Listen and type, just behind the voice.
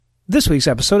This week's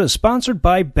episode is sponsored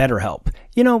by BetterHelp.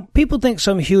 You know, people think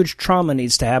some huge trauma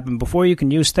needs to happen before you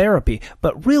can use therapy,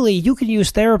 but really, you can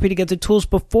use therapy to get the tools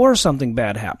before something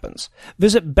bad happens.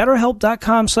 Visit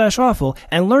BetterHelp.com/awful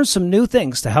and learn some new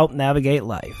things to help navigate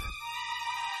life.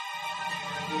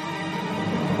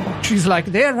 She's like,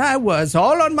 there I was,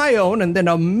 all on my own, and then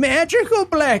a magical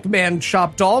black man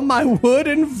chopped all my wood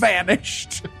and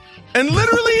vanished. And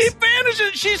literally, he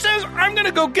vanishes. She says, I'm going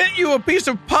to go get you a piece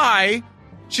of pie.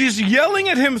 She's yelling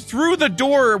at him through the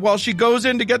door while she goes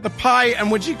in to get the pie, and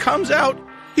when she comes out,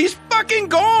 he's fucking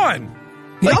gone.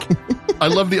 Like, I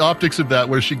love the optics of that,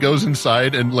 where she goes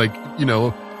inside and, like, you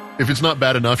know, if it's not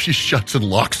bad enough, she shuts and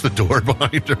locks the door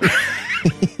behind her.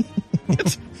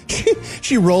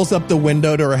 she rolls up the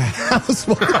window to her house.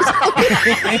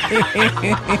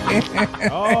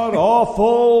 God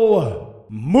awful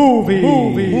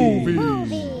movies.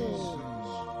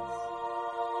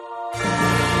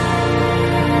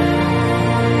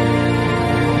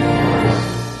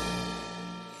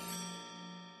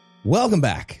 Welcome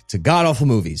back to God Awful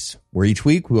Movies, where each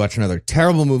week we watch another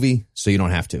terrible movie so you don't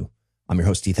have to. I'm your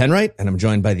host, Heath Enright, and I'm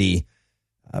joined by the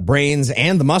brains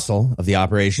and the muscle of the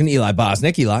operation, Eli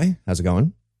Bosnick. Eli, how's it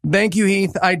going? Thank you,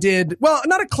 Heath. I did, well,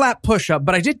 not a clap push-up,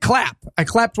 but I did clap. I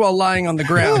clapped while lying on the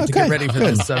ground to get ready for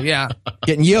this, so yeah.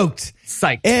 Getting yoked.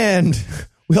 Psyched. And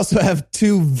we also have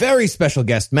two very special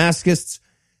guest masochists.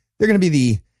 They're going to be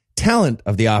the talent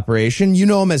of the operation. You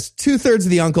know them as two-thirds of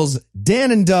the uncles,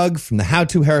 Dan and Doug from the How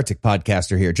To Heretic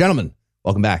podcast are here. Gentlemen,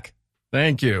 welcome back.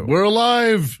 Thank you. We're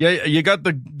alive. Yeah, you got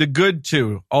the good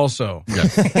too, also.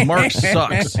 Yeah. Mark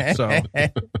sucks, so.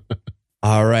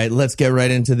 All right, let's get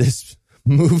right into this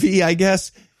movie, I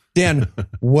guess. Dan,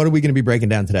 what are we going to be breaking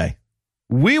down today?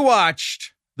 We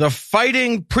watched The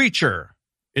Fighting Preacher.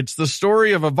 It's the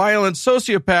story of a violent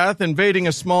sociopath invading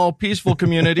a small, peaceful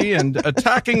community and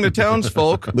attacking the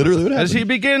townsfolk. Literally what happened. As he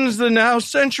begins the now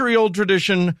century-old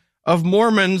tradition of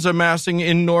Mormons amassing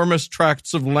enormous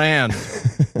tracts of land.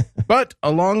 But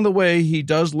along the way, he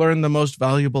does learn the most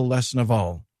valuable lesson of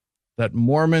all, that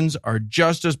Mormons are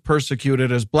just as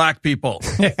persecuted as black people.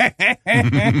 They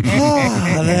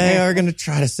are going to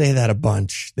try to say that a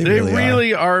bunch. They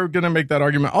really are going to make that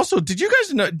argument. Also, did you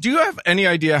guys know, do you have any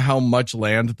idea how much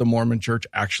land the Mormon church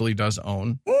actually does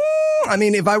own? I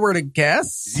mean, if I were to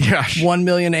guess, yeah. 1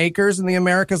 million acres in the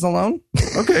Americas alone.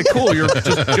 Okay, cool. You're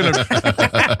just going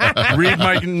to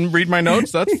read my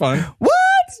notes? That's fine. What?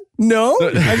 No,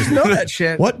 I just know that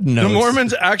shit. What notes? The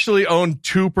Mormons actually own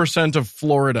 2% of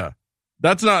Florida.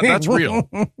 That's real.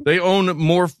 They own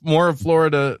more of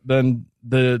Florida than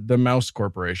the Mouse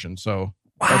Corporation. So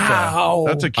wow,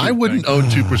 that's a cute I wouldn't thing. own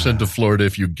 2% of Florida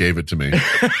if you gave it to me.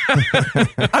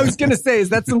 I was going to say, is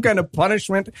that some kind of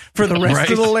punishment for the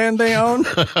rest of the land they own?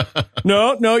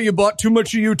 No, you bought too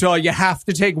much of Utah. You have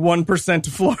to take 1%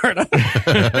 of Florida.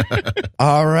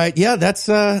 All right. Yeah, that's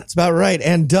about right.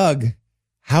 And Doug,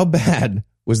 how bad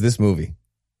was this movie?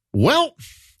 Well,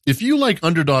 if you like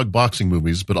underdog boxing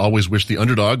movies, but always wish the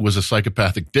underdog was a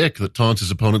psychopathic dick that taunts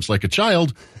his opponents like a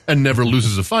child and never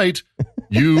loses a fight,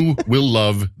 you will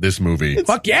love this movie.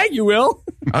 Fuck yeah, you will.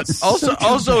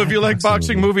 Also, if you like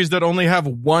boxing movies that only have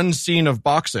one scene of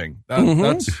boxing,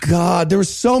 that's God. There were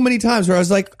so many times where I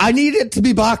was like, I need it to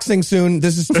be boxing soon.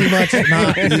 This is too much.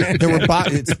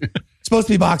 It's supposed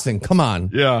to be boxing. Come on.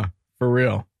 Yeah, for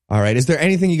real. All right. Is there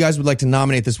anything you guys would like to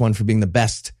nominate this one for being the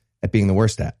best at being the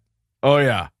worst at? Oh,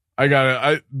 yeah. I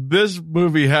got it. This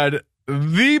movie had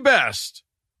the best,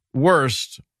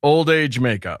 worst old age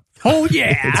makeup. Oh,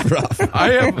 yeah. It's rough.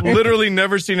 I have literally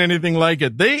never seen anything like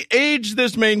it. They aged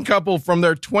this main couple from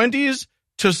their 20s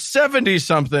to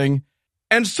 70-something,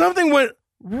 and something went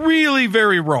really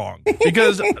very wrong.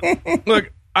 Because,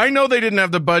 look, I know they didn't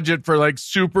have the budget for, like,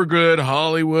 super good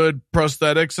Hollywood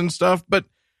prosthetics and stuff, but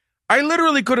I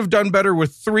literally could have done better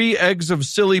with 3 eggs of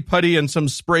silly putty and some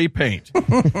spray paint.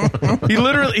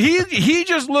 He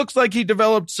just looks like he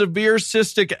developed severe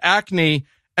cystic acne,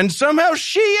 and somehow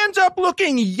she ends up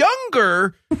looking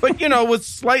younger, but, you know, with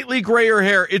slightly grayer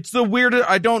hair. It's the weirdest.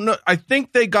 I don't know. I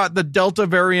think they got the Delta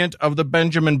variant of the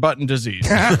Benjamin Button disease.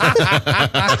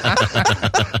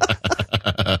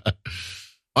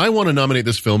 I want to nominate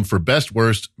this film for Best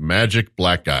Worst Magic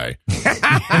Black Guy.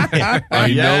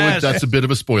 I know that's a bit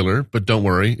of a spoiler, but don't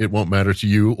worry. It won't matter to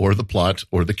you or the plot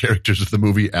or the characters of the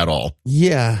movie at all.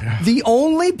 Yeah. The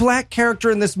only black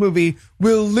character in this movie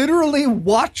will literally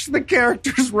watch the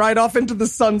characters ride off into the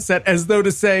sunset as though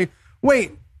to say,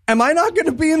 wait, am I not going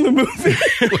to be in the movie?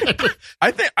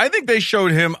 I think they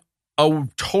showed him a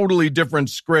totally different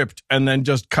script and then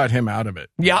just cut him out of it.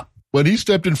 Yep. When he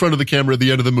stepped in front of the camera at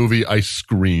the end of the movie, I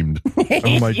screamed.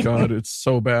 Oh my God, it's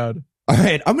so bad. All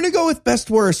right, I'm going to go with best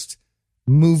worst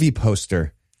movie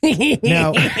poster.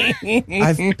 Now,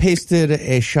 I've pasted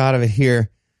a shot of it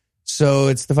here. So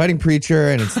it's the fighting preacher,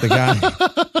 and it's the guy.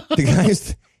 The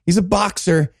guy's he's a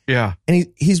boxer. Yeah. And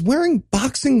he's wearing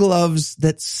boxing gloves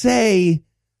that say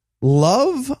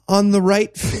love on the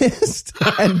right fist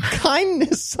and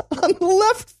kindness on the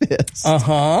left fist.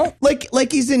 Uh-huh.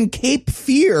 Like he's in Cape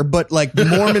Fear, but like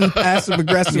Mormon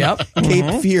passive-aggressive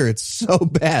Cape Fear. It's so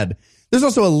bad. There's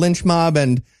also a lynch mob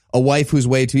and a wife who's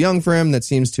way too young for him that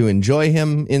seems to enjoy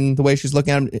him in the way she's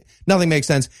looking at him. Nothing makes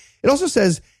sense. It also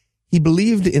says he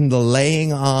believed in the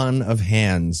laying on of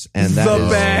hands, and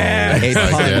that is a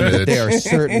pun that they are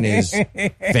certain is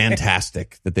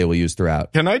fantastic that they will use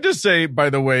throughout. Can I just say, by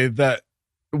the way, that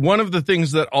one of the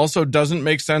things that also doesn't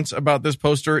make sense about this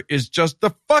poster is just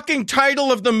the fucking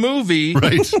title of the movie.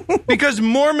 Right. Because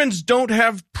Mormons don't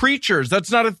have preachers.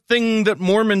 That's not a thing that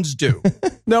Mormons do.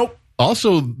 Nope.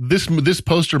 Also, this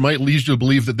poster might lead you to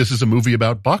believe that this is a movie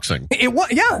about boxing. It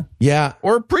was, yeah. Yeah.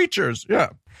 Or preachers, yeah.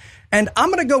 And I'm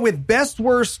going to go with best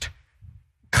worst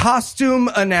costume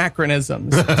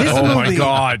anachronisms. This movie,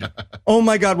 Oh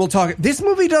my God, we'll talk. This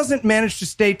movie doesn't manage to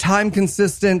stay time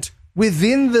consistent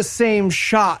within the same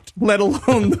shot, let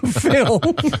alone the film.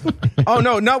 Oh,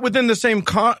 no, not within the same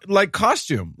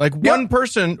costume. Like one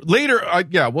person later.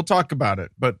 We'll talk about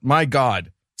it. But my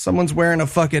God. Someone's wearing a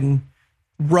fucking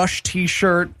Rush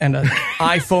t-shirt and an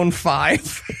iPhone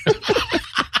 5.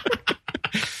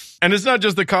 And it's not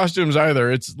just the costumes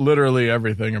either. It's literally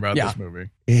everything about this movie.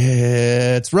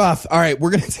 It's rough. All right, we're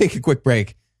going to take a quick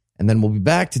break, and then we'll be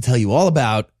back to tell you all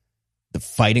about The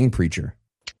Fighting Preacher.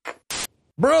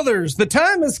 Brothers, the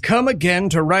time has come again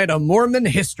to write a Mormon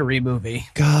history movie.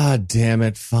 God damn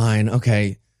it. Fine.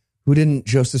 Okay. Who didn't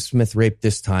Joseph Smith rape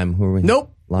this time? Who are we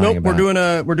Nope. lying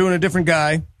about? We're doing a different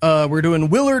guy. We're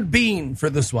doing Willard Bean for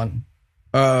this one.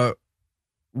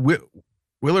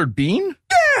 Willard Bean?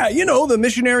 Yeah, you know, the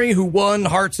missionary who won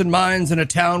hearts and minds in a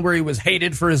town where he was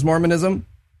hated for his Mormonism.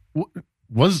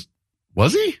 Was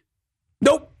he?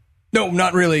 Nope. No,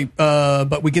 not really.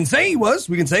 But we can say he was.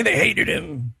 We can say they hated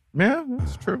him. Yeah,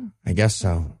 that's true. I guess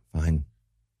so. Fine.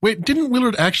 Wait, didn't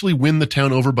Willard actually win the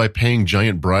town over by paying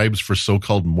giant bribes for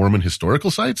so-called Mormon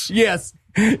historical sites? Yes.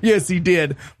 Yes, he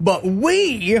did. But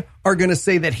we are going to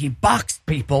say that he boxed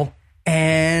people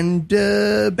and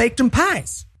baked them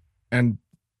pies. And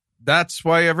that's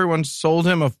why everyone sold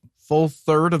him a full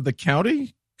third of the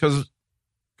county? Because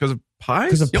of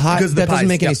pies? Because of pies? That doesn't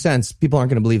make any sense. People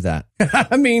aren't going to believe that.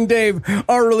 I mean, Dave,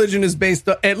 our religion is based,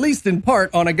 at least in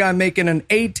part, on a guy making an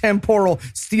atemporal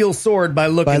steel sword by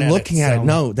looking at it.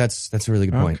 No, that's a really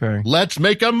good point. Okay. Let's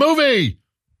make a movie!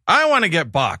 I want to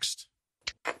get boxed.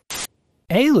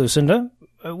 Hey, Lucinda,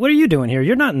 what are you doing here?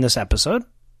 You're not in this episode.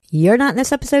 You're not in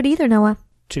this episode either, Noah.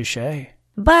 Touché.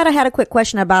 But I had a quick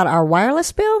question about our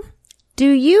wireless bill. Do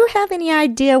you have any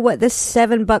idea what this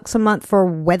 $7 a month for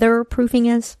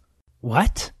weatherproofing is?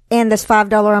 What? And this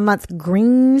 $5 a month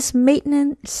greens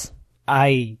maintenance?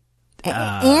 And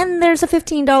there's a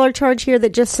 $15 charge here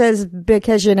that just says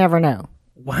because you never know.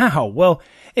 Wow. Well,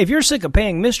 if you're sick of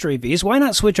paying mystery fees, why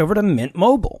not switch over to Mint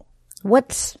Mobile?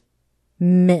 What's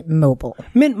Mint Mobile?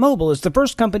 Mint Mobile is the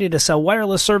first company to sell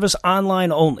wireless service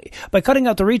online only. By cutting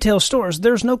out the retail stores,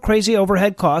 there's no crazy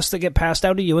overhead costs that get passed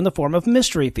out to you in the form of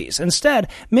mystery fees. Instead,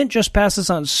 Mint just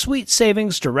passes on sweet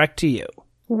savings direct to you.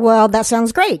 Well, that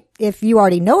sounds great. If you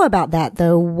already know about that,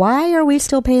 though, why are we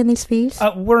still paying these fees?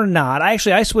 We're not. I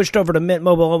switched over to Mint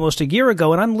Mobile almost a year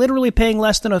ago, and I'm literally paying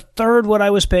less than a third what I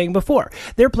was paying before.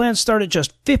 Their plans start at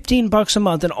just $15 a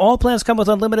month, and all plans come with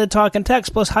unlimited talk and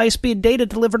text, plus high-speed data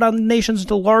delivered on the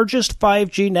nation's largest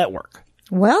 5G network.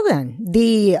 Well then,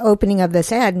 the opening of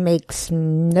this ad makes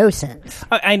no sense.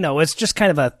 I know, it's just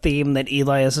kind of a theme that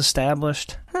Eli has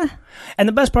established. Huh. And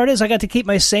the best part is I got to keep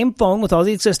my same phone with all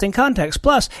the existing contacts.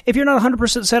 Plus, if you're not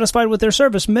 100% satisfied with their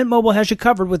service, Mint Mobile has you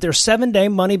covered with their 7-day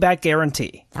money-back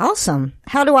guarantee. Awesome.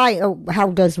 How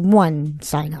does one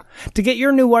sign up? To get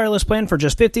your new wireless plan for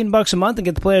just $15 a month and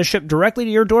get the plan shipped directly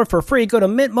to your door for free, go to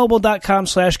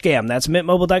mintmobile.com/gam. That's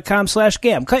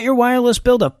mintmobile.com/gam. Cut your wireless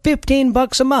bill to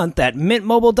 $15 a month at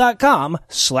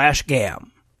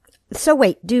mintmobile.com/gam. So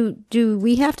wait, do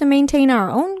we have to maintain our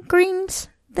own greens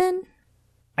then?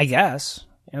 I guess.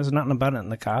 There's nothing about it in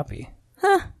the copy.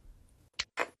 Huh.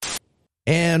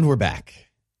 And we're back.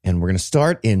 And we're going to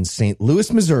start in St.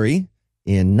 Louis, Missouri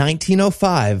in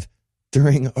 1905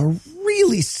 during a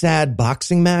really sad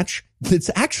boxing match that's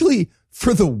actually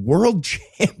for the world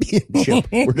championship.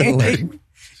 We're going to learn.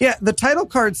 Yeah, the title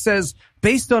card says,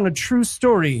 based on a true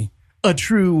story, a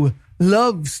true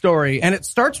love story. And it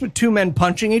starts with two men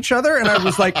punching each other. And I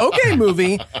was like, okay,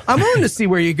 movie, I'm willing to see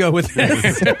where you go with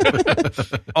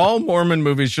this. All Mormon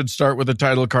movies should start with a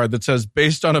title card that says,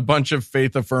 based on a bunch of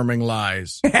faith-affirming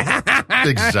lies.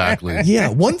 Exactly. Yeah,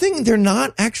 one thing they're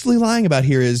not actually lying about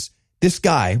here is this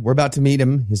guy. We're about to meet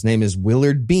him. His name is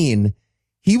Willard Bean.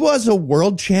 He was a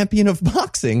world champion of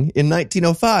boxing in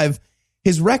 1905.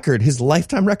 His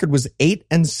lifetime record was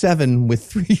 8-7 with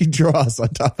 3 draws on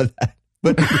top of that.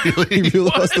 But Really? he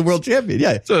really was the world champion.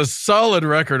 Yeah, It's a solid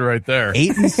record right there.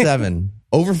 8-7,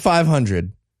 over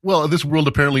 500. Well, this world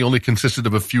apparently only consisted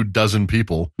of a few dozen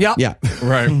people. Yeah. Yeah.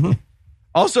 Right.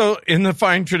 Also, in the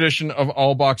fine tradition of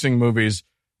all boxing movies,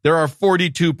 there are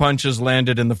 42 punches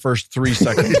landed in the first 3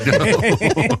 seconds.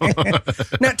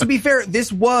 Now, to be fair,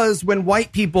 this was when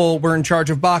white people were in charge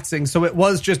of boxing. So it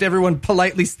was just everyone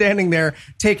politely standing there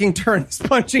taking turns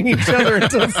punching each other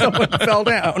until someone fell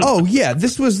down. Oh, yeah.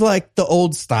 This was like the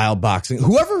old style boxing.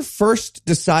 Whoever first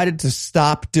decided to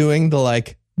stop doing the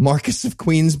like Marcus of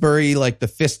Queensbury, like the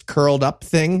fist curled up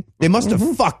thing, they must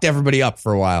have fucked everybody up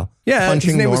for a while. Yeah,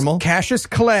 punching his name normal. was Cassius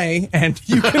Clay, and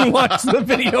you can watch the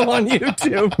video on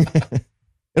YouTube.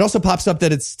 It also pops up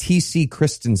that it's T.C.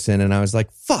 Christensen, and I was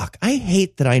like, fuck, I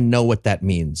hate that I know what that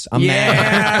means. I'm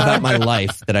mad about my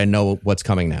life that I know what's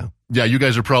coming now. Yeah, you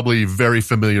guys are probably very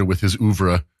familiar with his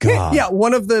oeuvre. God. Yeah,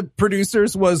 one of the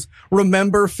producers was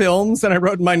Remember Films, and I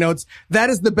wrote in my notes, that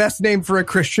is the best name for a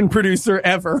Christian producer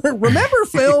ever. Remember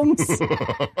Films.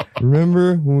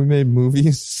 Remember when we made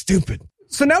movies? Stupid.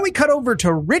 So now we cut over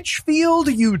to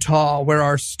Richfield, Utah, where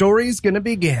our story's going to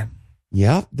begin.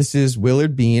 Yeah, this is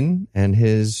Willard Bean and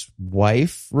his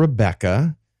wife,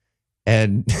 Rebecca.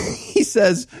 And he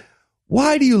says,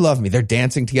 why do you love me? They're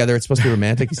dancing together. It's supposed to be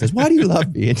romantic. He says, why do you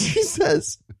love me? And she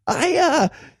says, I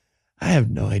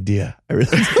have no idea. I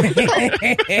really don't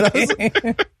know. And I was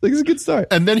like, it's a good start.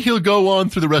 And then he'll go on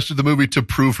through the rest of the movie to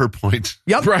prove her point.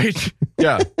 Yep. Right.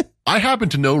 Yeah. I happen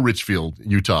to know Richfield,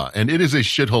 Utah, and it is a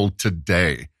shithole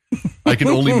today. I can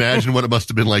only imagine what it must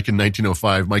have been like in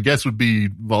 1905. My guess would be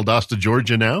Valdosta,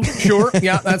 Georgia now. Sure.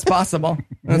 Yeah, that's possible.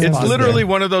 That's It's possible. literally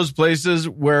one of those places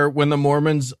where when the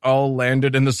Mormons all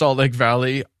landed in the Salt Lake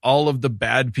Valley, all of the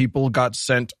bad people got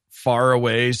sent far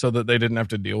away so that they didn't have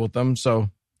to deal with them. So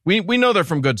we know they're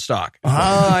from good stock.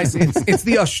 Ah, I see. It's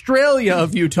the Australia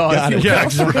of Utah. Got it. Yeah,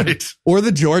 That's right. Or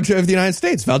the Georgia of the United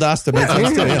States. Valdosta makes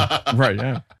sense too, yeah. Right,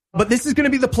 yeah. But this is going to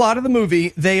be the plot of the movie.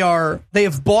 They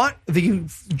have bought the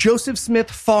Joseph Smith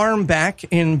farm back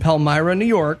in Palmyra, New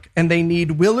York, and they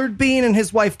need Willard Bean and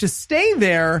his wife to stay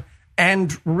there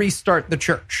and restart the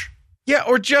church. Yeah,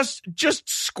 or just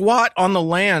squat on the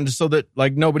land so that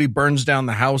like nobody burns down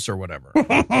the house or whatever.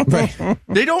 Right.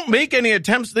 They don't make any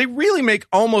attempts. They really make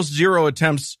almost zero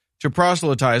attempts to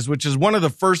proselytize, which is one of the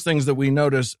first things that we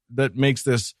notice that makes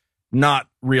this not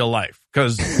real life,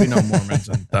 because we know Mormons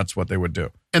and that's what they would do.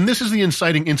 And this is the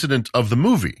inciting incident of the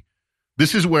movie.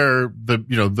 This is where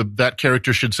that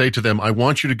character should say to them, I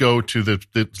want you to go to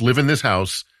live in this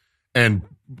house and,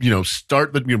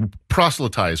 start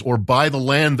proselytize or buy the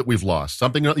land that we've lost.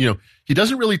 Something, he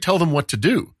doesn't really tell them what to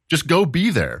do. Just go be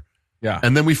there. Yeah.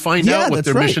 And then we find Yeah, out what that's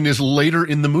their right. mission is later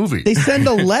in the movie. They send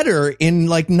a letter in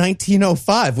like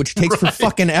 1905, which takes for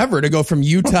fucking ever to go from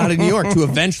Utah to New York to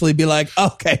eventually be like,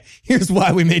 okay, here's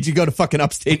why we made you go to fucking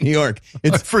upstate New York.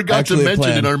 It's I forgot to actually a mention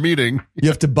plan. in our meeting. You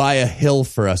have to buy a hill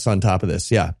for us on top of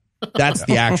this. Yeah. That's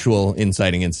the actual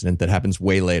inciting incident that happens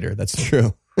way later. That's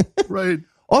true. Right.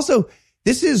 Also,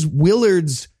 this is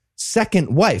Willard's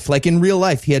second wife. Like in real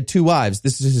life, he had 2 wives.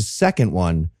 This is his second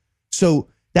one. So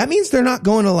that means they're not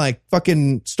going to like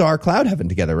fucking star cloud heaven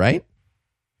together, right?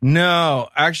 No,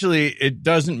 actually, it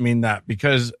doesn't mean that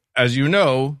because, as you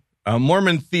know,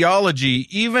 Mormon theology,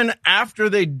 even after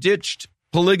they ditched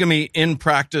polygamy in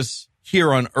practice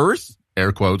here on Earth,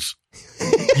 Air quotes.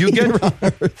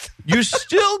 you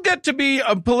still get to be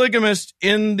a polygamist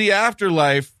in the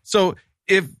afterlife. So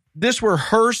if this were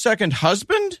her second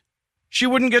husband, she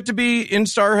wouldn't get to be in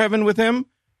star heaven with him.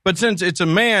 But since it's a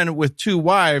man with 2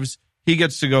 wives, he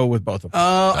gets to go with both of them.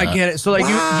 Oh, I get it. So like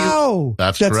Wow.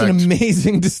 That's an correct.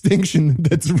 amazing distinction.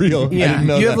 That's real. I didn't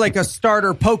know you that. have like a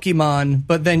starter Pokemon,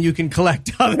 but then you can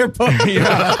collect other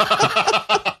Pokemon.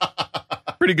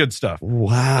 Pretty good stuff.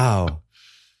 Wow.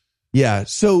 Yeah.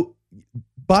 So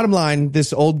bottom line,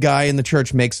 this old guy in the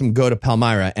church makes them go to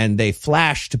Palmyra, and they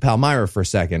flash to Palmyra for a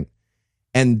second.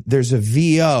 And there's a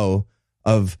VO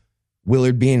of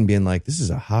Willard Bean being like, this is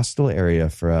a hostile area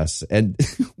for us. And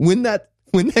when that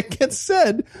gets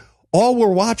said, all we're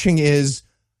watching is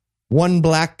one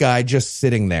black guy just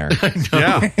sitting there.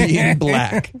 Yeah. Being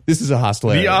black. This is a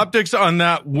hostile area. The optics on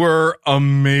that were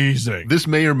amazing. This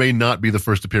may or may not be the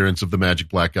first appearance of the magic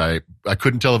black guy. I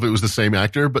couldn't tell if it was the same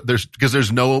actor, but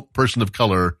there's no person of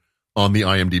color on the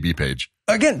IMDb page.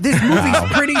 Again, this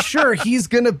movie's pretty sure he's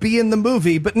going to be in the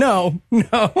movie, but no.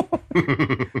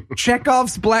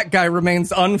 Chekhov's black guy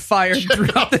remains unfired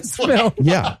throughout this film.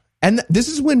 Yeah. And this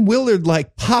is when Willard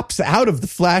like pops out of the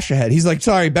flash ahead. He's like,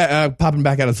 sorry, popping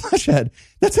back out of the flash ahead.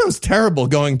 That sounds terrible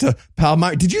going to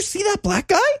Palmyra. Did you see that black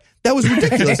guy? That was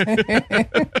ridiculous.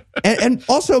 and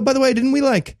also, by the way, didn't we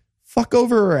like fuck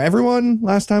over everyone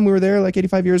last time we were there like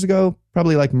 85 years ago?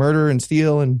 Probably like murder and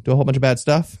steal and do a whole bunch of bad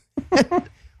stuff.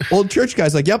 Old church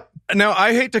guy's like, yep. Now,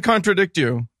 I hate to contradict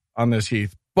you on this,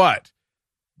 Heath, but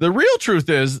the real truth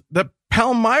is that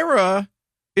Palmyra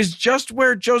is just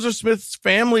where Joseph Smith's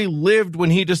family lived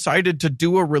when he decided to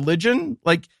do a religion.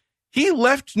 Like, he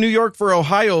left New York for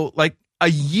Ohio like a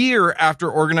year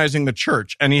after organizing the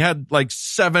church, and he had like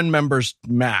 7 members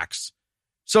max.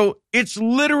 So it's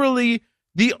literally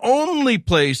the only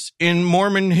place in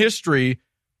Mormon history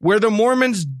where the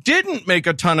Mormons didn't make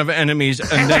a ton of enemies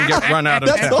and then get run out of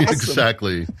town. Awesome.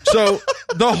 Exactly. So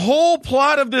the whole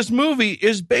plot of this movie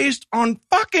is based on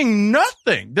fucking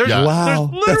nothing. There's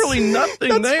literally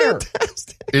nothing there.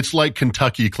 Fantastic. It's like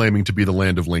Kentucky claiming to be the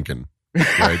land of Lincoln.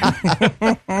 Right?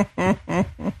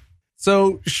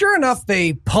 So sure enough,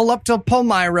 they pull up to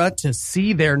Palmyra to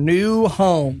see their new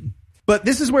home. But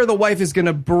this is where the wife is going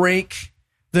to break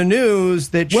the news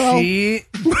that she...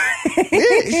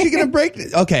 Is she gonna break?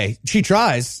 Okay, she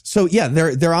tries. So yeah,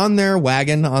 they're on their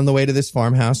wagon on the way to this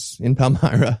farmhouse in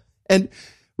Palmyra, and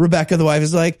Rebecca, the wife,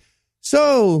 is like,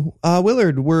 "So,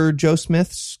 Willard, were Joe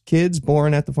Smith's kids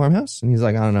born at the farmhouse?" And he's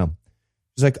like, "I don't know."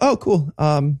 She's like, "Oh, cool.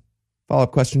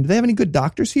 Follow-up question: do they have any good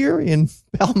doctors here in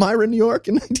Palmyra, New York,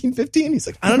 in 1915?" He's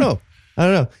like, "I don't know.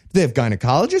 Do they have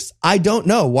gynecologists? I don't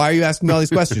know. Why are you asking me all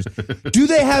these questions? Do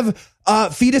they have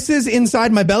fetuses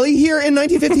inside my belly here in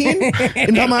 1915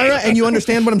 in Palmyra? And you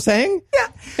understand what I'm saying?" Yeah.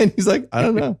 And he's like, I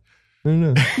don't know.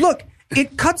 Look,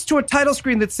 it cuts to a title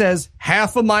screen that says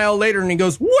half a mile later, and he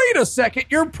goes, "Wait a second,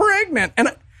 you're pregnant." And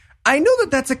I know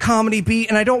that that's a comedy beat,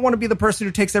 and I don't want to be the person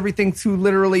who takes everything too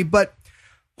literally, but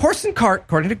horse and cart,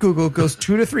 according to Google, goes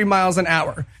 2 to 3 miles an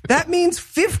hour. That means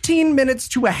 15 minutes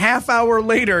to a half hour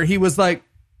later, he was like,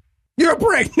 "You're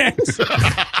pregnant."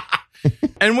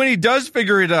 And when he does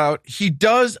figure it out, he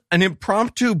does an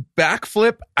impromptu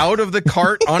backflip out of the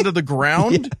cart onto the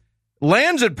ground,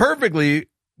 lands it perfectly,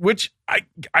 which I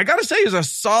gotta say is a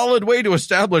solid way to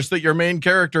establish that your main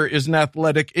character is an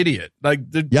athletic idiot. Like,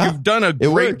 you've done a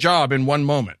great job in one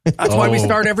moment. That's why we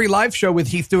start every live show with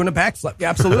Heath doing a backflip. Yeah,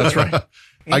 absolutely. That's right.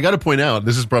 I got to point out,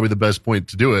 this is probably the best point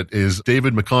to do it, is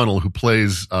David McConnell, who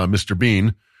plays Mr.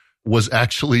 Bean,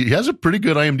 he has a pretty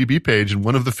good IMDb page, and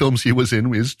one of the films he was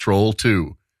in is Troll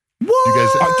 2. What? You guys,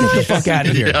 Get the fuck out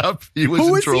of here. Yep, he was Who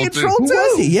in was Troll he in 2. Troll 2? Who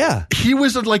was he? Yeah. He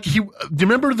was do you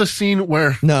remember the scene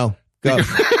where... No. Go.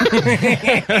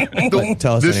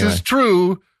 Tell us This anyway. is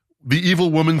true. The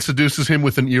evil woman seduces him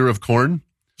with an ear of corn.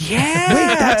 Yeah.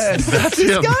 Wait, that's this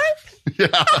him. guy?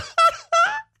 Yeah.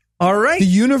 All right. The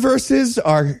universes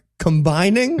are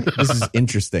combining. This is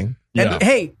interesting. And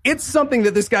hey, it's something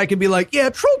that this guy can be like, yeah,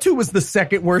 Troll 2 was the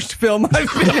second worst film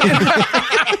I've been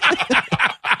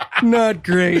in. Not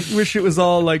great. Wish it was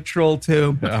all like Troll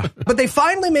 2. Yeah. But they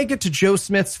finally make it to Joe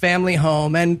Smith's family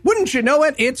home, and wouldn't you know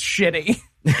it, it's shitty.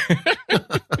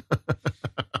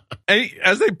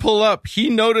 As they pull up, he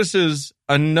notices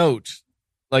a note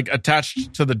like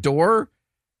attached to the door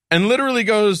and literally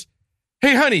goes,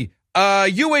 "Hey, honey,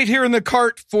 you wait here in the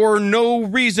cart for no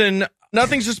reason.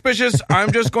 Nothing suspicious.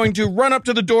 I'm just going to run up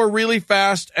to the door really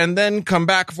fast and then come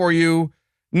back for you.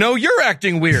 No, you're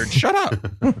acting weird. Shut up."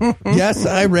 Yes,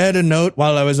 I read a note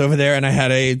while I was over there, and I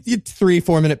had a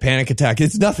 3-4 minute panic attack.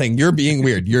 It's nothing. You're being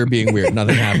weird.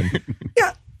 Nothing happened.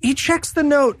 Yeah, he checks the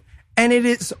note, and it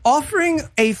is offering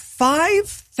a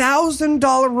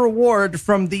 $5,000 reward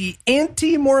from the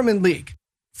Anti-Mormon League.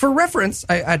 For reference,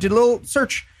 I did a little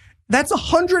search. That's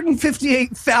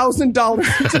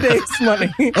 $158,000 in today's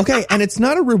money. Okay, and it's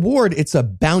not a reward, it's a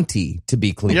bounty, to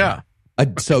be clear. Yeah.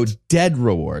 So dead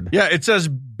reward. Yeah, it says,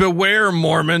 "Beware,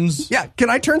 Mormons." Yeah, can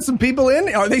I turn some people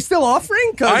in? Are they still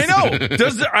offering? I know.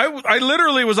 I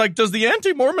literally was like, does the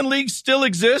Anti-Mormon League still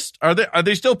exist? Are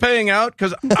they still paying out?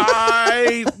 Because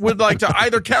I would like to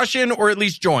either cash in or at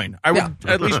least join. I would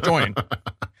at least join.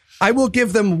 I will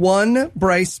give them one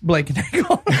Bryce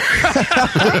Blakenagel.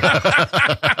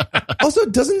 Also,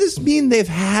 doesn't this mean they've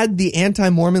had the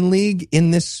Anti-Mormon League in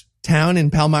this town in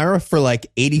Palmyra for like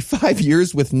 85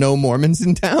 years with no Mormons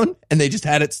in town, and they just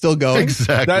had it still going.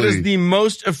 Exactly. That is the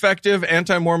most effective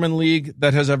anti-Mormon league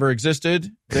that has ever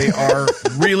existed. They are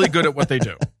really good at what they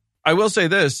do. I will say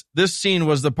this scene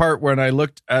was the part when I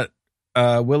looked at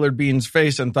Willard Bean's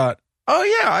face and thought, oh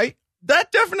yeah,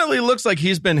 that definitely looks like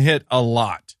he's been hit a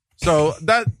lot. So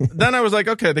then I was like,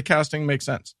 okay, the casting makes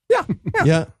sense.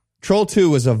 Yeah. Troll 2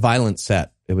 was a violent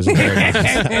set. It was a very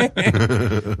violent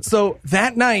set. So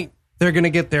that night, they're going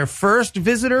to get their first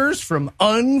visitors from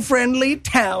unfriendly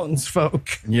townsfolk.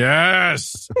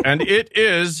 Yes. And it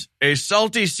is a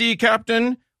salty sea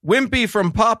captain, Wimpy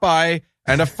from Popeye,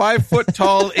 and a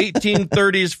 5-foot-tall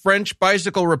 1830s French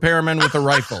bicycle repairman with a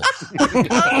rifle.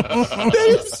 That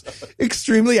is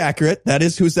extremely accurate. That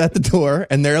is who's at the door.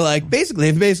 And they're like,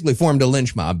 they've basically formed a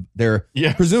lynch mob. They're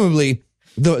presumably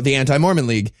the Anti-Mormon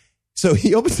League. So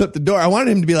he opens up the door. I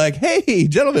wanted him to be like, hey,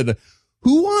 gentlemen,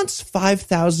 who wants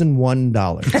 $5,001?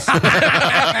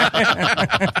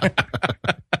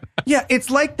 Yeah, it's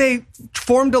like they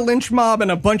formed a lynch mob and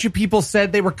a bunch of people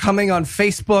said they were coming on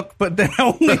Facebook, but then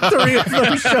only 3 of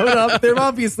them showed up. They're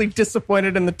obviously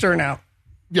disappointed in the turnout.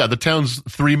 Yeah, the town's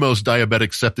 3 most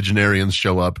diabetic septuagenarians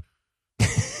show up.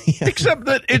 Except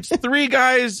that it's 3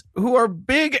 guys who are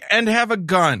big and have a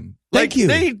gun. Thank you.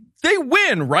 They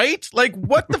win, right? Like,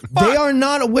 what the fuck? They are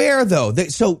not aware, though.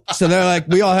 So they're like,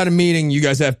 we all had a meeting. You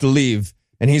guys have to leave.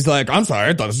 And he's like, I'm sorry.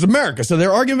 I thought this was America. So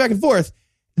they're arguing back and forth.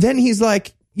 Then he's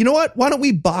like, you know what? Why don't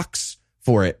we box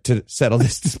for it to settle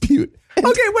this dispute?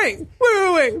 Okay, wait.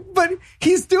 But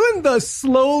he's doing the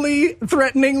slowly,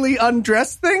 threateningly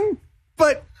undressed thing,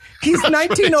 but he's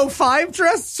 1905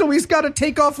 dressed, so he's got to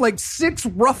take off like 6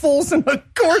 ruffles and a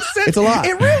corset. It's a lot.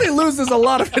 It really loses a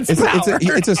lot of its power.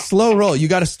 It's a slow roll. You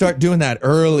got to start doing that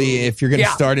early if you're going to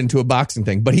start into a boxing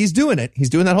thing. But he's doing it. He's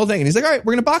doing that whole thing. And he's like, all right,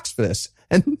 we're going to box for this.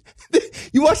 And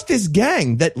you watch this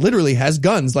gang that literally has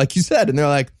guns, like you said. And they're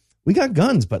like, we got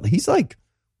guns, but he's like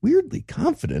weirdly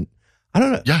confident. I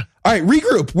don't know. Yeah. All right,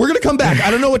 regroup. We're going to come back.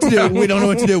 I don't know what to do. We don't know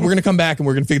what to do. We're going to come back and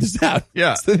we're going to figure this out.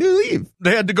 Yeah. So they leave.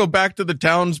 They had to go back to the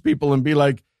townspeople and be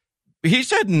like, he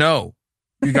said no,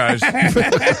 you guys.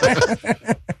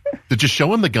 Did you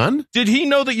show him the gun? Did he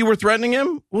know that you were threatening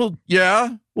him? Well,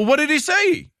 yeah. Well, what did he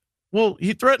say? Well,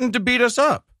 he threatened to beat us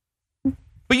up.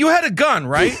 But you had a gun,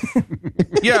 right?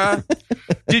 Yeah.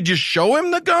 Did you show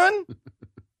him the gun?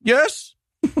 Yes.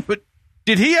 But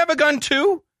did he have a gun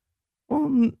too?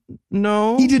 Well,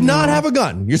 no. He did not have a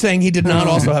gun. You're saying he did not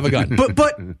also have a gun.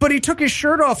 But he took his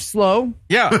shirt off slow.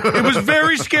 Yeah, it was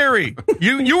very scary.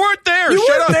 You weren't there. You Shut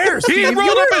weren't up. there, He Steve. rolled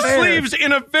You up weren't his there. sleeves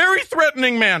in a very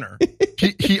threatening manner.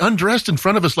 He undressed in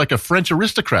front of us like a French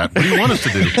aristocrat. What do you want us to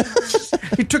do?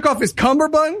 He took off his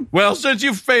cummerbund. Well, since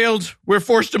you failed, we're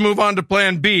forced to move on to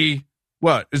plan B.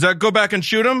 What? Is that go back and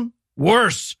shoot him?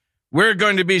 Worse. We're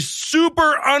going to be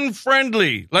super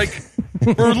unfriendly, like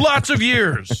for lots of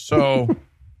years. So,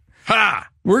 ha!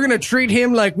 We're going to treat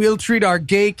him like we'll treat our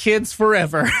gay kids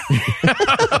forever.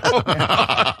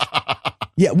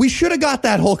 Yeah, we should have got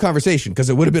that whole conversation because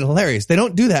it would have been hilarious. They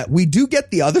don't do that. We do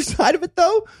get the other side of it,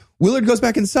 though. Willard goes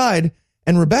back inside,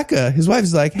 and Rebecca, his wife,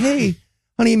 is like, hey,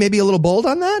 honey, maybe a little bold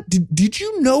on that? Did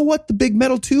you know what the big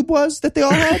metal tube was that they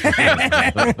all had?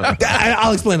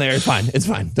 I'll explain later. It's fine. It's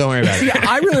fine. Don't worry about it. Yeah,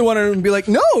 I really wanted him to be like,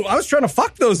 no, I was trying to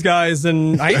fuck those guys,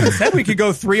 and I even said we could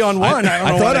go 3-on-1.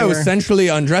 I thought I was sensually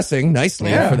undressing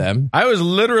nicely for them. I was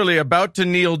literally about to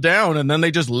kneel down, and then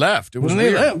they just left. It was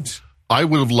They weird. lived. I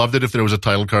would have loved it if there was a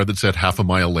title card that said half a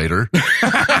mile later.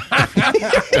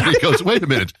 And he goes, wait a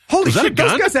minute. Holy was that shit, a gun?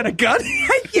 those guys had a gun?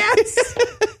 Yes.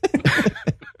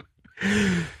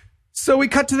 So we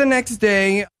cut to the next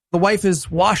day. The wife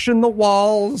is washing the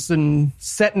walls and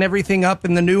setting everything up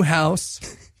in the new house.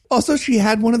 Also, she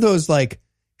had one of those like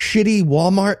shitty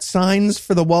Walmart signs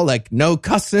for the wall, like no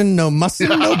cussing, no mussing,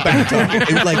 no banter.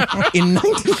 It was like in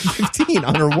 1915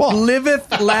 on her wall.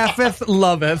 Liveth, laugheth,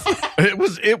 loveth.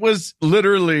 It was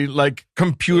literally like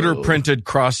computer printed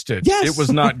cross stitch. Yes. It was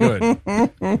not good.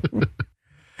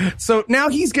 So now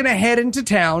he's going to head into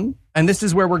town, and this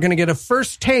is where we're going to get a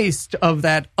first taste of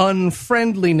that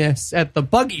unfriendliness at the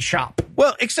buggy shop.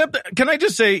 Well, except, can I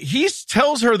just say, he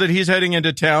tells her that he's heading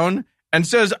into town and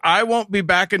says, I won't be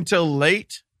back until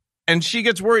late. And she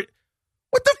gets worried.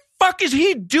 What the fuck is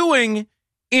he doing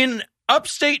in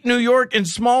upstate New York in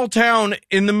small town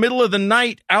in the middle of the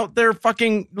night out there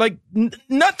fucking, like,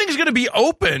 nothing's going to be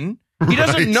open. He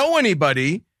doesn't Right. know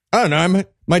anybody. I don't know. I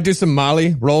might do some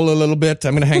Molly, roll a little bit.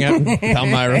 I'm going to hang out in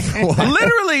Palmyra for a while.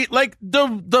 Literally, like,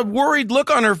 the worried look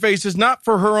on her face is not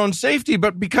for her own safety,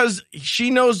 but because she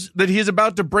knows that he's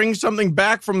about to bring something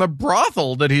back from the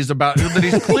brothel that he's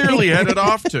clearly headed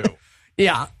off to.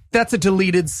 Yeah. That's a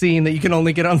deleted scene that you can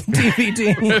only get on the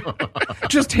DVD.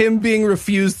 Just him being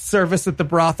refused service at the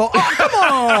brothel. Oh, come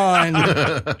on!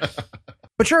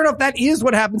 But sure enough, that is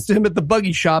what happens to him at the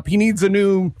buggy shop. He needs a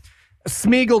new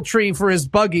Smeagol tree for his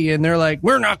buggy, and they're like,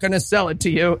 we're not going to sell it to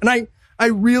you. And I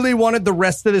really wanted the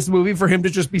rest of this movie for him to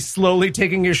just be slowly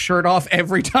taking his shirt off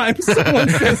every time someone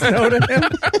says no to him.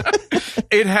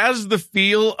 It has the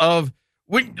feel of,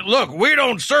 we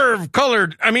don't serve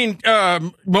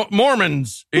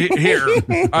Mormons here.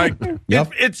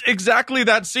 It's exactly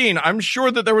that scene. I'm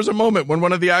sure that there was a moment when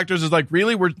one of the actors is like,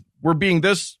 really, we're being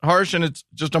this harsh and it's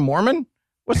just a Mormon?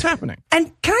 What's happening?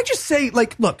 And can I just say,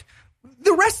 like, look,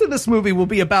 the rest of this movie will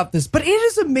be about this, but it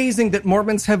is amazing that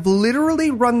Mormons have literally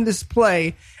run this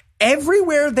play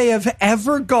everywhere they have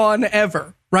ever gone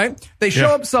ever, right? They show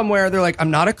up somewhere, they're like, I'm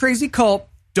not a crazy cult,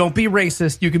 don't be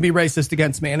racist, you can be racist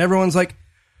against me. And everyone's like,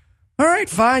 all right,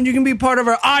 fine, you can be part of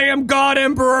our I am God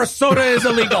Emperor, soda is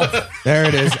illegal. There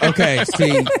it is. Okay,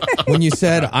 see, when you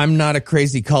said I'm not a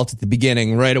crazy cult at the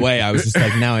beginning, right away, I was just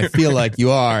like, now I feel like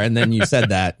you are. And then you said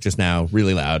that just now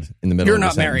really loud in the middle You're of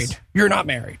not the married. sentence. You're not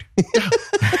married.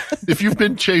 If you've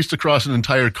been chased across an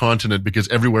entire continent because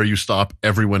everywhere you stop,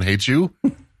 everyone hates you,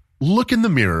 look in the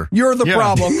mirror. You're the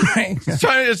problem, right?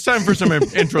 It's time for some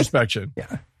introspection.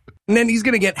 Yeah. And then he's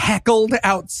going to get heckled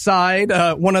outside.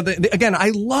 Again,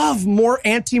 I love more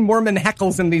anti-Mormon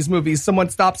heckles in these movies. Someone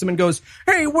stops him and goes,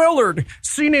 hey, Willard,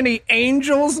 seen any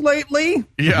angels lately?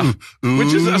 Yeah.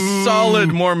 Which is a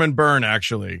solid Mormon burn,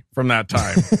 actually, from that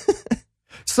time.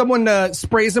 Someone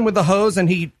sprays him with a hose and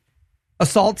he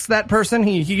assaults that person.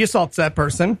 He assaults that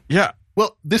person. Yeah.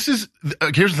 Well, this is,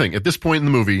 here's the thing. At this point in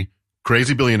the movie,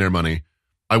 crazy billionaire money,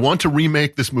 I want to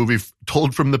remake this movie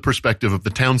told from the perspective of the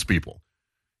townspeople.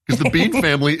 Because the Bean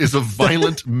family is a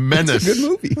violent menace. It's a good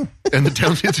movie. And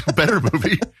it's a better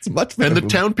movie. It's a much better And the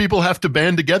movie. town people have to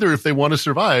band together if they want to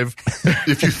survive.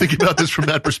 If you think about this from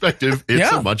that perspective,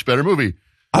 it's a much better movie.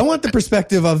 I want the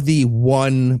perspective of the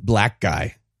one black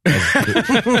guy. As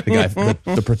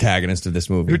the protagonist of this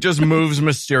movie. Who just moves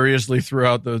mysteriously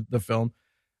throughout the film.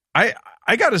 I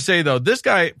got to say, though, this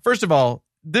guy, first of all,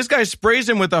 this guy sprays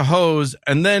him with a hose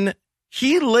and then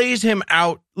he lays him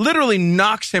out, literally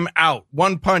knocks him out,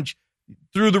 one punch.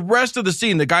 Through the rest of the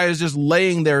scene, the guy is just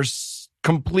laying there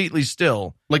completely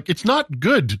still. Like, it's not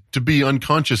good to be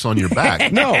unconscious on your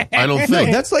back. No, I don't No,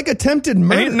 think. that's like attempted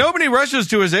murder. Nobody rushes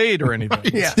to his aid or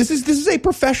anything. Yeah. This is a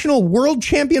professional world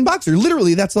champion boxer.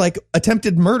 Literally, that's like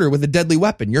attempted murder with a deadly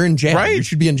weapon. You're in jail. Right? You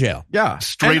should be in jail. Yeah.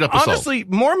 Straight And up assault. honestly,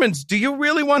 Mormons, do you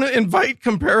really want to invite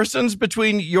comparisons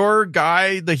between your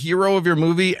guy, the hero of your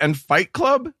movie, and Fight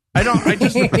Club? I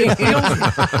just it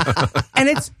feels.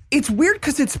 And it's weird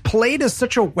because it's played as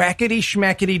such a wackety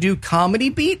schmackety do comedy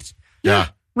beat. Yeah.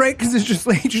 Right? Because it's just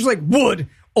like Wood,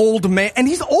 old man. And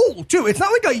he's old, too. It's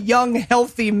not like a young,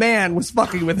 healthy man was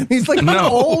fucking with him. He's like an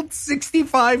old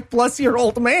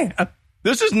 65-plus-year-old man.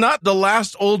 This is not the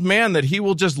last old man that he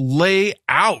will just lay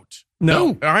out.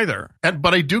 No. Either.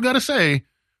 But I do got to say,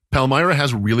 Palmyra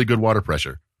has really good water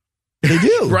pressure. They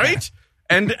do. Right?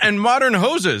 And modern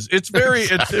hoses. It's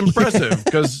impressive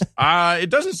because it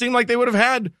doesn't seem like they would have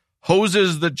had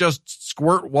hoses that just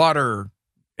squirt water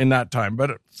in that time,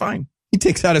 but fine. He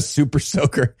takes out a super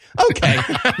soaker. Okay.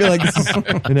 I feel like this is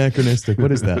anachronistic.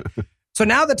 What is that? So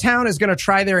now the town is going to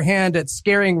try their hand at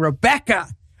scaring Rebecca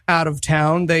out of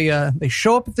town. They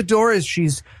show up at the door as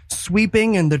she's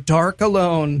sweeping in the dark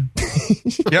alone.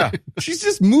 Yeah. She's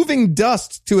just moving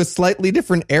dust to a slightly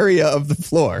different area of the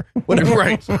floor. Whatever.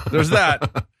 Right. There's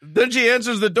that. Then she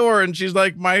answers the door and she's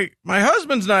like, my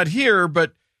husband's not here,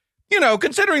 but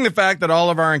considering the fact that all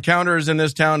of our encounters in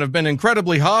this town have been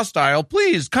incredibly hostile,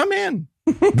 please come in.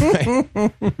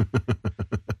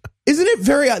 Isn't it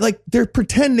very like they're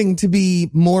pretending to be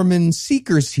Mormon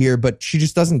seekers here, but she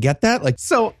just doesn't get that? Like,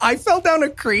 So I fell down a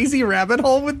crazy rabbit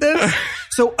hole with this.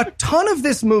 So a ton of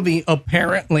this movie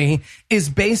apparently is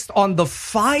based on the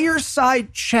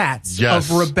fireside chats Yes.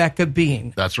 of Rebecca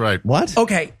Bean. That's right. what?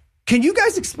 Okay. Can you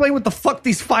guys explain what the fuck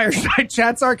these fireside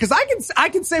chats are? Because I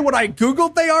can say what I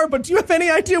Googled they are, but do you have any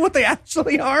idea what they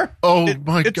actually are? Oh,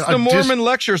 my It's God. the Mormon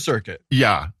lecture circuit.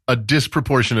 Yeah. A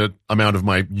disproportionate amount of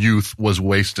my youth was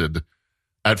wasted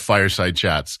at fireside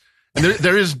chats. And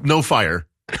there is no fire,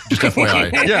 just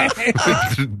FYI. Yeah.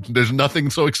 There's nothing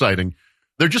so exciting.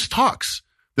 They're just talks.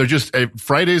 They're just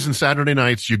Fridays and Saturday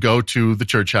nights, you go to the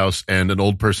church house and an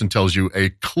old person tells you a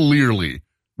clearly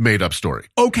made up story.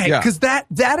 Okay, because that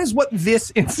is what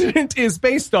this incident is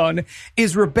based on,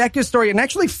 is Rebecca's story. And I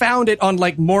actually found it on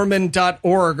like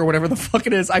Mormon.org or whatever the fuck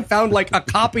it is. I found like a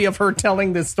copy of her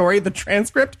telling this story, the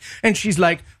transcript. And she's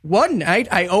like, one night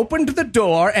I opened the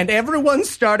door and everyone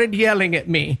started yelling at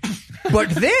me. But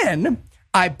then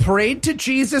I prayed to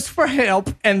Jesus for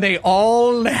help and they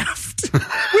all left.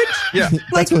 Which,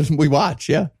 that's what we watch.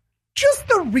 Yeah. Just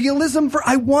the realism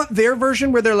I want their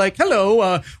version where they're like,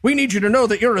 hello, we need you to know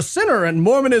that you're a sinner and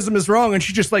Mormonism is wrong. And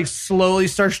she just like slowly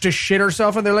starts to shit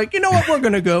herself. And they're like, you know what? We're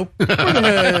going to go.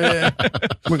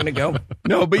 We're going to go.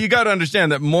 No, but you got to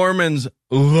understand that Mormons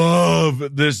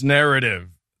love this narrative.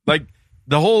 Like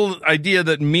the whole idea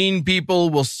that mean people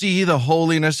will see the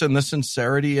holiness and the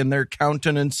sincerity in their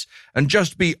countenance and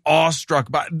just be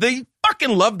awestruck by. They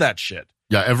fucking love that shit.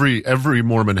 Yeah, every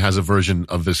Mormon has a version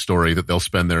of this story that they'll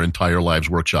spend their entire lives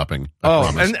workshopping. I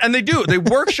promise. And they do. They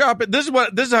workshop it. This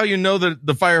is how you know that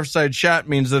the fireside chat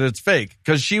means that it's fake.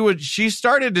 Because she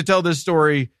started to tell this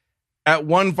story at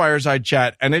one fireside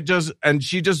chat, and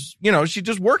she just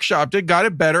workshopped it, got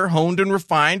it better, honed and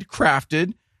refined,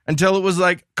 crafted until it was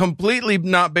like completely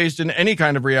not based in any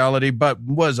kind of reality, but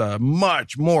was a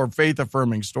much more faith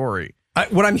affirming story.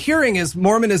 What I'm hearing is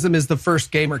Mormonism is the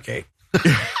first Gamergate.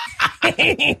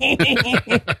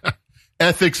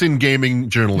 Ethics in gaming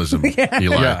journalism,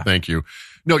 Eli. Yeah. Thank you.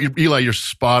 No, Eli, you're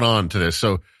spot on to this.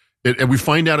 So, and we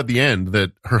find out at the end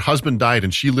that her husband died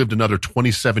and she lived another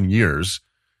 27 years.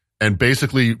 And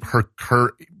basically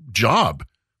her job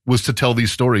was to tell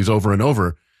these stories over and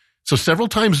over. So several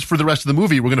times for the rest of the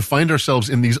movie, we're going to find ourselves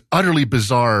in these utterly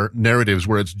bizarre narratives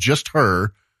where it's just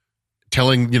her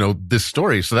telling, this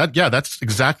story. So that's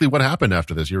exactly what happened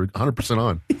after this. You're 100%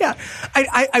 on. Yeah.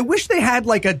 I wish they had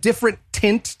like a different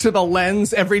tint to the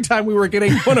lens every time we were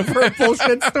getting one of her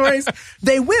bullshit stories.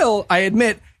 They will, I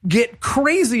admit, get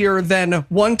crazier than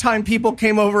one time people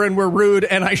came over and were rude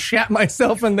and I shat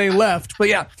myself and they left. But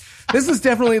yeah, this is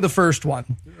definitely the first one.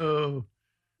 Oh.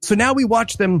 So now we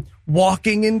watch them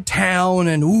walking in town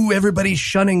and, everybody's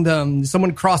shunning them.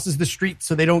 Someone crosses the street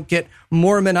so they don't get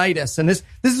Mormonitis. And this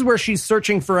is where she's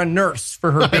searching for a nurse for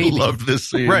her baby. I loved this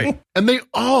scene. Right. And they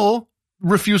all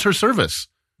refuse her service.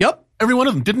 Yep. Every one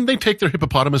of them. Didn't they take their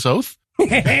hippopotamus oath?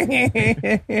 Yeah.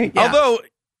 Although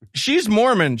she's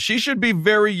Mormon, she should be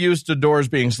very used to doors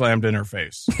being slammed in her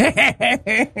face.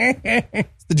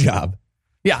 It's the job.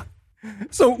 Yeah.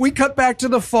 So we cut back to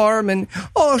the farm and,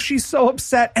 she's so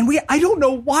upset. And I don't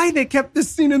know why they kept this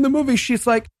scene in the movie. She's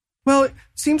like, well, it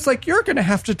seems like you're going to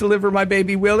have to deliver my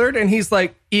baby Willard. And he's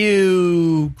like,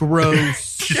 ew,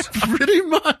 gross. Yeah, pretty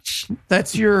much.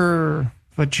 That's your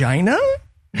vagina?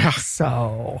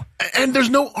 So. And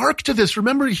there's no arc to this.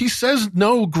 Remember, he says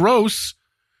no, gross,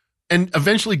 and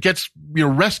eventually gets,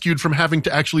 rescued from having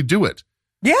to actually do it.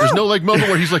 Yeah. There's no moment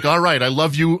where he's like, all right, I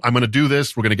love you. I'm going to do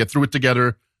this. We're going to get through it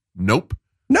together. Nope.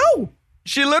 No.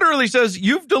 She literally says,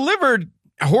 you've delivered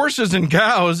horses and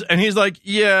cows. And he's like,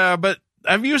 yeah, but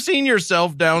have you seen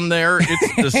yourself down there?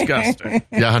 It's disgusting.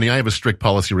 Yeah, honey, I have a strict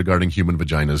policy regarding human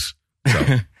vaginas.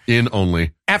 So, in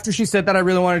only. After she said that, I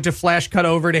really wanted to flash cut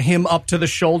over to him up to the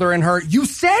shoulder and her, you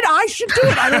said I should do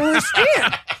it. I don't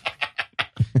understand.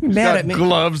 Mad at me.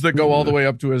 Gloves that go all the way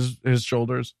up to his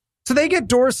shoulders. So they get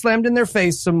doors slammed in their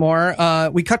face some more.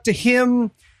 We cut to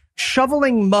him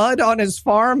shoveling mud on his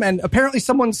farm, and apparently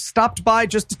someone stopped by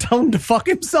just to tell him to fuck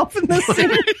himself in this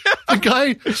scene. The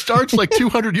guy starts like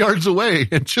 200 yards away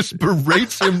and just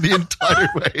berates him the entire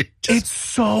way. It's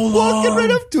so long. Walking right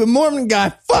up to a Mormon guy,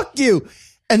 fuck you.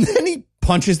 And then he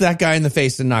punches that guy in the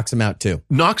face and knocks him out too.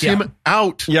 Knocks him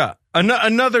out. Yeah.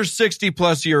 Another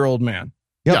 60-plus-year-old man.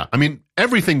 Yep. Yeah, I mean,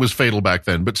 everything was fatal back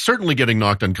then, but certainly getting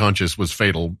knocked unconscious was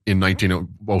fatal in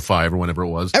 1905 or whenever it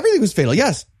was. Everything was fatal.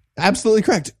 Yes, absolutely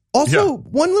correct. Also,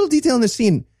 one little detail in the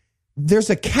scene, there's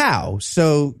a cow.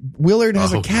 So Willard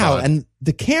has a cow, God. and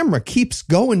the camera keeps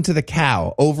going to the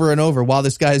cow over and over while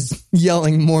this guy's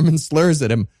yelling Mormon slurs at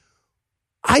him.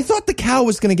 I thought the cow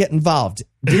was going to get involved.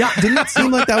 Didn't it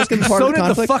seem like that was going to be part of the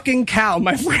conflict? So did the fucking cow,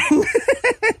 my friend.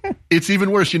 It's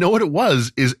even worse. You know what it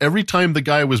was? Is every time the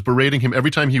guy was berating him,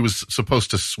 every time he was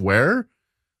supposed to swear,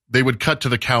 they would cut to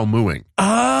the cow mooing. Oh.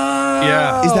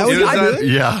 Yeah. Is that what you're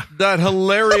doing? Yeah. That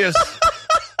hilarious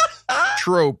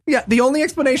trope. Yeah, the only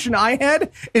explanation I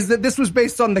had is that this was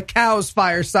based on the cow's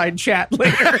fireside chat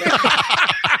later.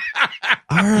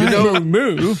 Right.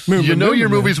 You know your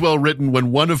movie's well written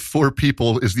when one of four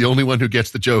people is the only one who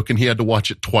gets the joke and he had to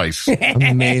watch it twice.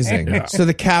 Amazing. Yeah. So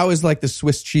the cow is like the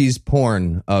Swiss cheese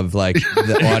porn of like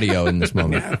the audio in this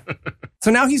moment. So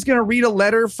now he's going to read a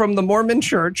letter from the Mormon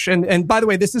church. And by the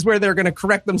way, this is where they're going to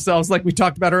correct themselves like we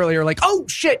talked about earlier. Like, oh,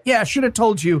 shit, yeah, should have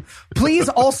told you. Please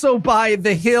also buy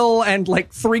the hill and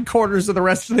like 3/4 of the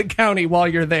rest of the county while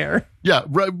you're there. Yeah,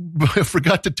 I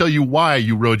forgot to tell you why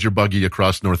you rode your buggy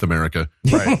across North America.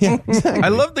 Right. Yeah, exactly. I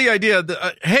love the idea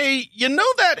that, hey, you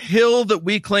know that hill that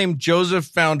we claim Joseph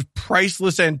found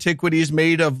priceless antiquities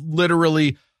made of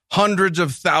literally hundreds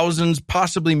of thousands,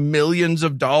 possibly millions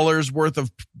of dollars worth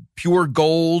of pure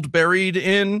gold buried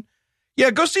in? Yeah,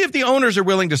 go see if the owners are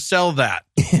willing to sell that.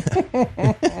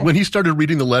 When he started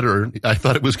reading the letter, I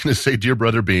thought it was going to say, Dear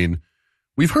Brother Bean,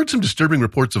 we've heard some disturbing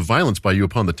reports of violence by you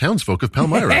upon the townsfolk of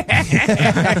Palmyra.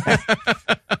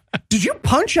 Did you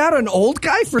punch out an old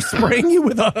guy for spraying you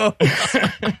with a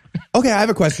hose? Okay, I have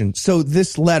a question. So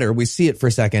this letter, we see it for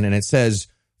a second, and it says,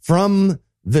 from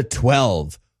the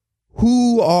 12.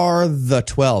 Who are the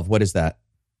 12? What is that?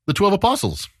 The 12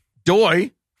 apostles.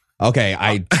 Doy. Okay,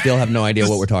 I still have no idea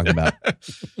what we're talking about.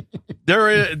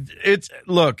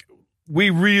 Look, we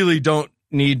really don't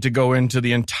need to go into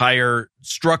the entire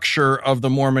structure of the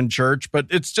Mormon church, but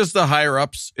it's just the higher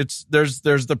ups. There's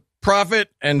the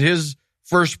prophet and his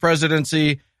first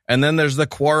presidency, and then there's the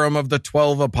quorum of the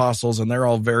 12 apostles, and they're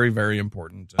all very, very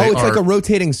important. Oh, it's like a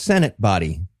rotating Senate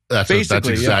body. That's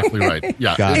exactly right.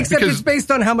 Yeah. Except it's based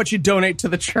on how much you donate to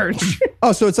the church.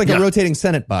 Oh, so it's like a rotating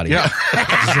Senate body. Yeah.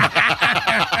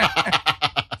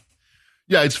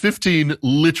 Yeah, it's 15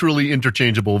 literally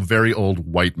interchangeable, very old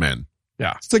white men.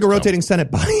 Yeah. It's like a rotating Senate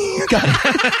body. Got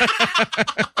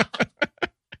it.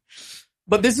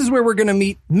 But this is where we're going to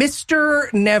meet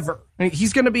Mr. Never.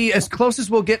 He's going to be as close as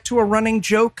we'll get to a running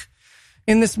joke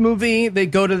in this movie. They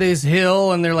go to this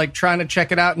hill and they're like trying to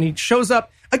check it out, and he shows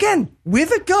up again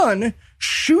with a gun,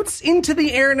 shoots into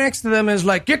the air next to them, and is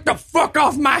like, get the fuck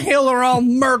off my hill or I'll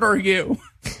murder you.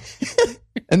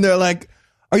 And they're like,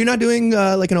 are you not doing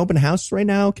like an open house right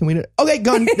now? Can we? Okay,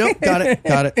 gun. Nope, got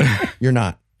it. You're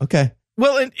not. Okay.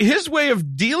 Well, and his way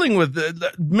of dealing with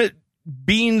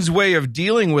Bean's way of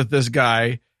dealing with this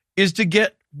guy is to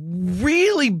get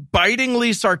really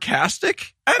bitingly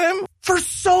sarcastic at him for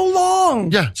so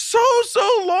long. Yeah. So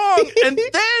long.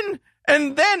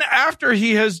 And then after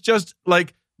he has just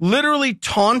like literally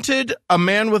taunted a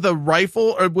man with a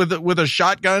rifle or with a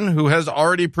shotgun who has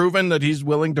already proven that he's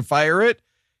willing to fire it,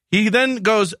 he then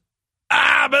goes,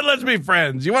 but let's be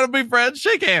friends. You want to be friends?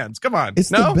 Shake hands. Come on. It's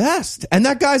the best. And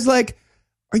that guy's like,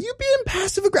 are you being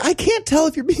passive aggressive? I can't tell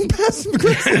if you're being passive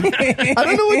aggressive. I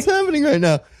don't know what's happening right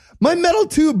now. My metal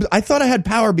tube, I thought I had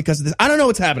power because of this. I don't know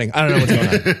what's happening. I don't know what's going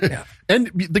on. Yeah. And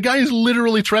the guy is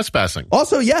literally trespassing.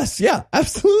 Also, yes. Yeah,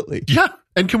 absolutely. Yeah.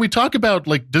 And can we talk about,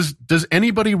 like, does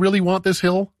anybody really want this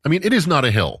hill? I mean, it is not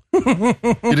a hill.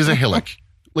 It is a hillock.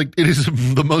 Like, it is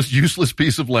the most useless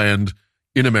piece of land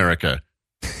in America.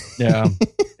 Yeah.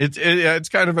 It's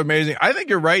kind of amazing. I think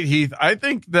you're right, Heath. I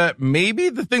think that maybe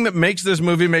the thing that makes this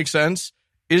movie make sense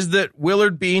is that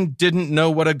Willard Bean didn't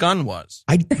know what a gun was.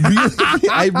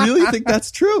 I really think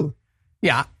that's true.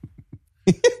 Yeah.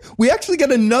 We actually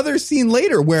get another scene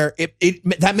later where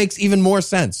that makes even more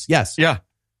sense. Yes. Yeah.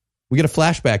 We get a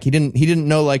flashback. He didn't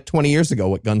know like 20 years ago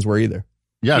what guns were either.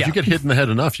 Yeah, if you get hit in the head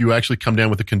enough, you actually come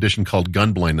down with a condition called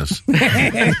gun blindness.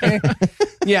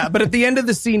 Yeah, but at the end of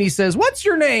the scene, he says, "What's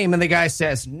your name?" And the guy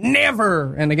says,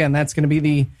 "Never." And again, that's going to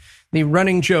be the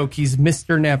running joke. He's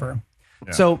Mr. Never.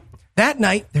 Yeah. So that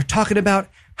night, they're talking about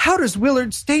how does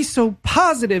Willard stay so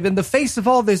positive in the face of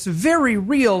all this very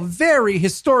real, very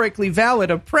historically valid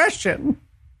oppression?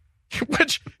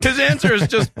 Which his answer is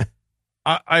just,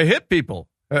 I hit people.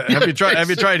 Have you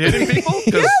tried hitting people?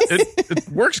 Because it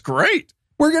works great.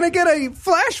 We're going to get a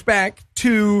flashback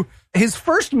to his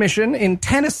first mission in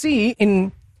Tennessee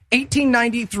in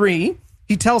 1893.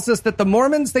 He tells us that the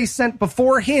Mormons they sent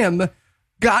before him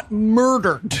got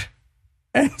murdered.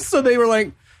 And so they were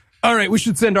like, all right, we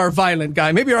should send our violent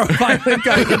guy. Maybe our violent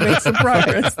guy can make some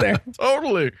progress there.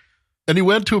 Totally. And he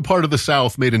went to a part of the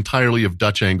South made entirely of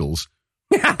Dutch angles.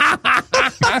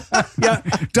 Yeah,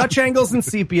 Dutch angles and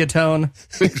sepia tone,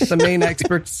 the main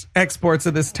exports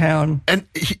of this town. And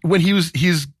when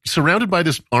he's surrounded by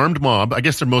this armed mob, I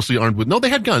guess they're mostly armed with, no, they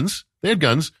had guns.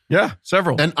 Yeah,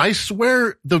 several. And I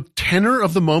swear the tenor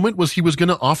of the moment was he was going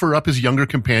to offer up his younger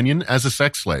companion as a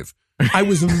sex slave. I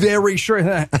was very sure of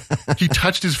that. He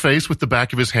touched his face with the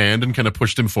back of his hand and kind of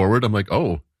pushed him forward. I'm like,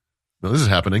 oh, no, this is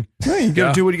happening. Yeah, you got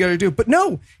to do what you got to do. But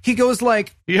no, he goes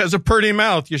like, he has a pretty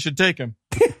mouth. You should take him.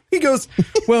 He goes,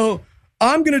 well,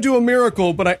 I'm going to do a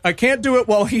miracle, but I can't do it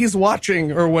while he's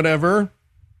watching or whatever.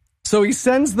 So he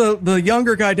sends the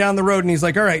younger guy down the road and he's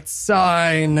like, all right,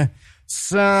 sign,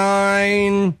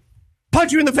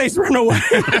 punch you in the face, run away.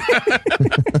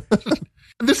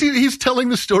 He's telling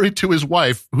the story to his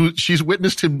wife, who she's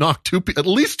witnessed him knock at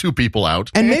least two people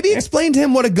out. And maybe explain to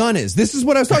him what a gun is. This is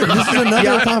what I was talking about. This is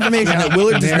another confirmation that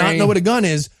Willard does not know what a gun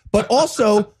is, but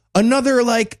also another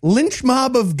like lynch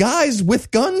mob of guys with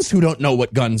guns who don't know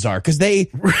what guns are because they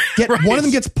get one of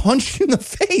them gets punched in the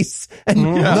face and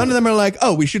none of them are like,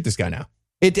 oh, we shoot this guy now.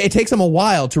 It takes them a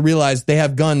while to realize they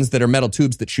have guns that are metal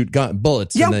tubes that shoot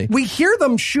bullets. Yeah, we hear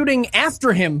them shooting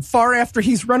after him far after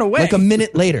he's run away. Like a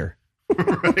minute later.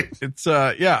 Right. It's,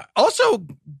 yeah. Also,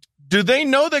 do they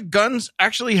know that guns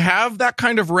actually have that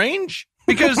kind of range?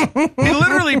 Because he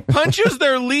literally punches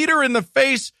their leader in the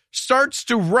face, starts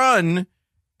to run,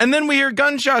 and then we hear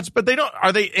gunshots, but they don't.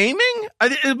 Are they aiming?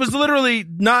 It was literally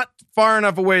not far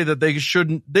enough away that they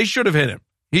should have hit him.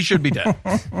 He should be dead.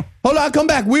 Hold on, come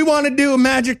back. We want to do a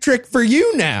magic trick for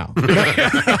you now.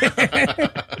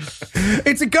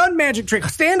 It's a gun magic trick.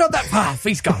 Stand on that path.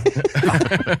 He's gone.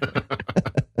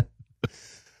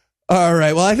 All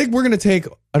right. Well, I think we're going to take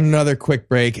another quick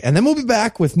break, and then we'll be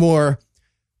back with more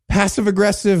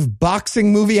passive-aggressive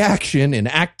boxing movie action in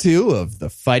Act 2 of The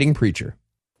Fighting Preacher.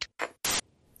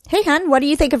 Hey, hon, what are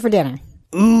you thinking for dinner?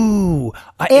 Ooh.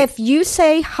 If you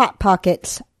say Hot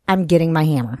Pockets, I'm getting my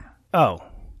hammer. Oh.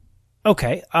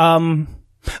 Okay.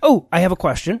 Oh, I have a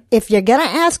question. If you're gonna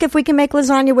ask if we can make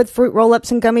lasagna with fruit roll-ups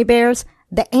and gummy bears,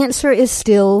 the answer is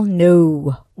still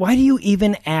no. Why do you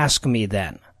even ask me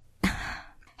then?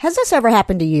 Has this ever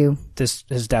happened to you? This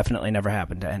has definitely never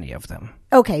happened to any of them.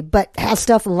 Okay, but has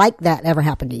stuff like that ever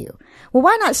happened to you? Well,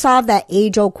 why not solve that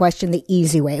age-old question the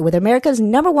easy way with America's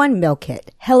 #1 meal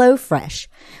kit, HelloFresh.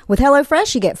 With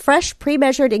HelloFresh, you get fresh,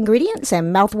 pre-measured ingredients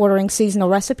and mouth-watering seasonal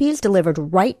recipes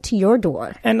delivered right to your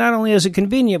door. And not only is it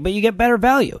convenient, but you get better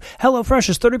value. HelloFresh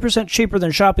is 30% cheaper than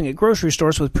shopping at grocery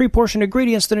stores with pre-portioned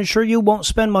ingredients that ensure you won't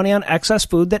spend money on excess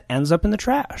food that ends up in the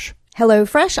trash.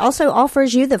 HelloFresh also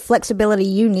offers you the flexibility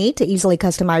you need to easily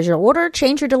customize your order,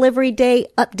 change your delivery date,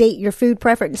 update your food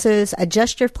preferences,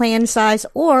 adjust your plan size,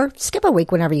 or skip a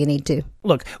week whenever you need to.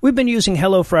 Look, we've been using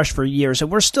HelloFresh for years,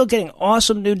 and we're still getting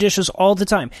awesome new dishes all the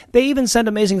time. They even send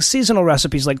amazing seasonal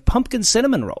recipes like pumpkin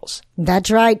cinnamon rolls.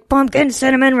 That's right, pumpkin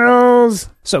cinnamon rolls.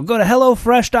 So go to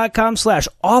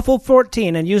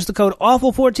HelloFresh.com/awful14 and use the code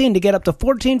awful14 to get up to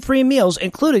 14 free meals,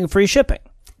 including free shipping.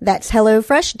 That's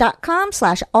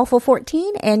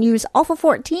HelloFresh.com/awful14 and use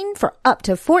awful14 for up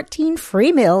to 14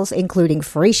 free meals, including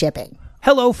free shipping.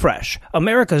 HelloFresh,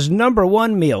 America's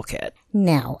 #1 meal kit.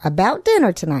 Now, about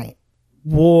dinner tonight.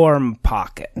 Warm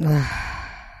pocket.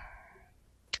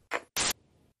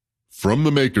 From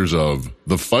the makers of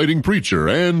The Fighting Preacher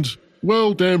and,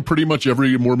 well, damn, pretty much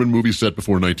every Mormon movie set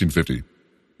before 1950.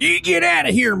 You get out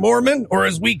of here, Mormon, or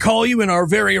as we call you in our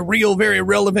very real, very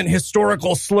relevant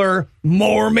historical slur,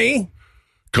 Mormie.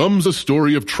 Comes a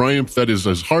story of triumph that is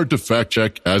as hard to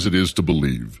fact-check as it is to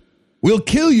believe. We'll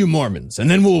kill you, Mormons, and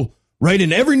then we'll write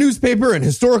in every newspaper and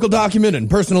historical document and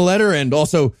personal letter and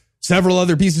also several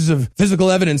other pieces of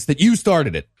physical evidence that you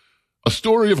started it. A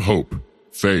story of hope,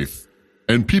 faith,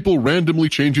 and people randomly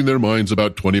changing their minds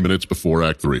about 20 minutes before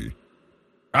Act 3.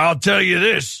 I'll tell you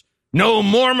this. No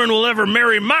Mormon will ever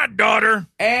marry my daughter.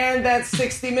 And that's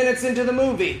 60 minutes into the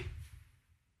movie.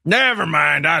 Never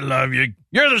mind, I love you.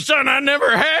 You're the son I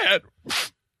never had.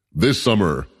 This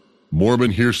summer,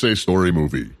 Mormon Hearsay Story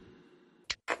Movie.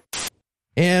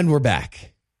 And we're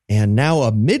back. And now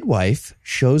a midwife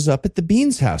shows up at the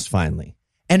Beans house finally.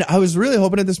 And I was really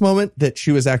hoping at this moment that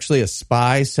she was actually a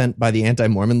spy sent by the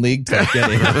Anti-Mormon League to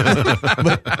get in.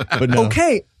 but no.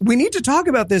 Okay, we need to talk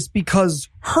about this because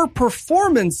her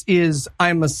performance is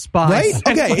I'm a spy. Right?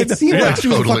 Okay, it seemed like she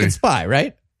was a fucking spy,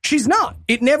 right? She's not.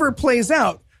 It never plays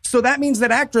out. So that means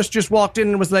that actress just walked in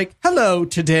and was like, hello,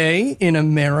 today in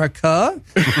America,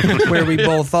 where we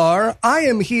both are. I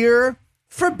am here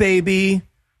for baby.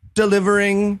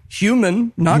 Delivering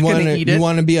human, not going to eat it. You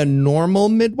want to be a normal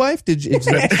midwife? Did you?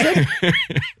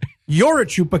 You're a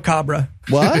chupacabra.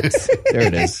 What? There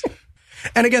it is.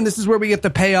 And again, this is where we get the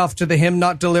payoff to the him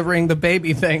not delivering the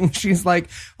baby thing. She's like,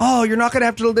 oh, you're not going to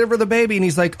have to deliver the baby. And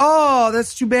he's like, oh,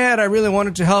 that's too bad. I really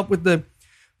wanted to help with the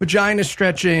vagina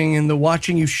stretching and the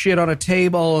watching you shit on a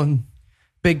table and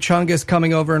Big Chungus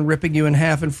coming over and ripping you in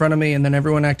half in front of me and then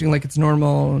everyone acting like it's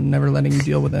normal and never letting you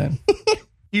deal with it.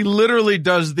 He literally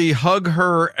does the hug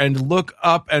her and look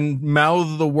up and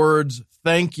mouth the words,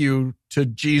 thank you to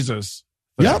Jesus.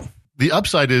 Yep. The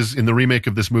upside is in the remake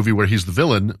of this movie where he's the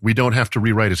villain, we don't have to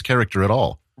rewrite his character at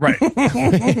all. Right.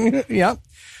 Yep.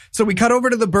 So we cut over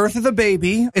to the birth of the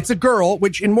baby. It's a girl,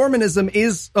 which in Mormonism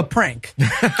is a prank.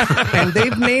 And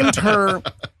they've named her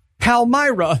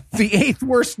Palmyra, the 8th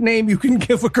worst name you can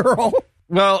give a girl.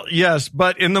 Well, yes,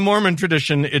 but in the Mormon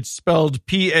tradition, it's spelled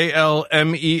Palmeighruh.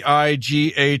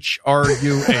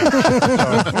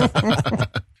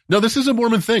 No, this is a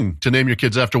Mormon thing to name your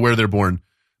kids after where they're born.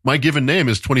 My given name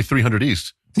is 2300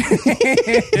 East.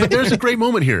 But there's a great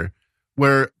moment here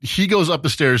where he goes up the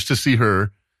stairs to see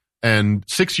her, and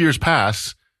 6 years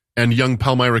pass, and young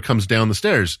Palmyra comes down the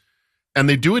stairs. And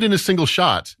they do it in a single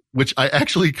shot, which I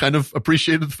actually kind of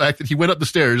appreciated the fact that he went up the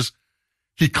stairs.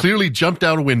 He clearly jumped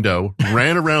out a window,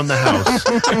 ran around the house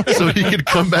so he could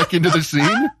come back into the scene.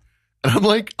 And I'm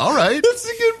like, all right. That's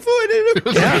a good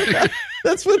point. Yeah,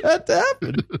 that's what had to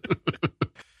happen.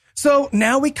 So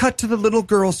now we cut to the little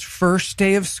girl's first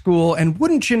day of school, and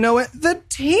wouldn't you know it, the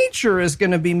teacher is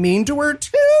going to be mean to her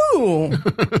too.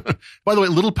 By the way,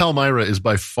 little Palmyra is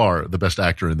by far the best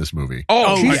actor in this movie.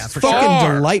 Oh, she's yeah, for fucking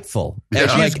sure. delightful. Yeah.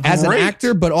 Like, She's as an great.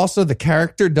 actor, but also the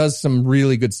character does some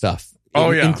really good stuff.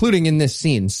 Oh, yeah. Including in this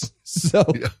scene. So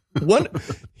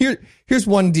here's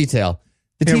one detail.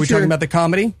 The Here, are we talking about the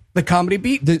comedy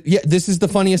beat? This is the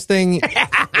funniest thing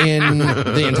in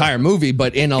the entire movie,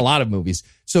 but in a lot of movies.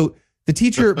 So the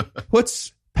teacher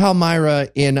puts Palmyra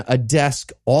in a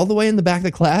desk all the way in the back of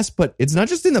the class, but it's not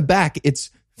just in the back, it's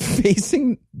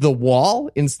facing the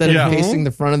wall instead of facing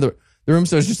the front of the room.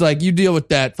 So it's just like, you deal with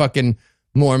that, fucking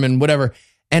Mormon, whatever.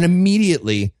 And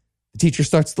immediately the teacher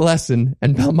starts the lesson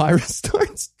and Palmyra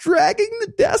starts dragging the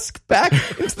desk back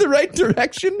into the right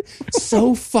direction.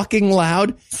 So fucking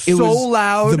loud. It So was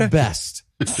loud. the best.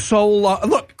 So long.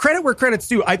 Look, credit where credit's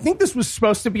due. I think this was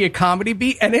supposed to be a comedy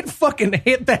beat, and it fucking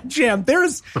hit that jam.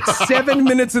 There's 7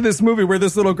 minutes of this movie where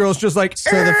this little girl's just like, So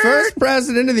the first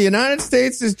president of the United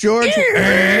States is George.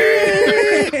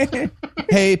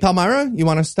 Hey, Palmyra, you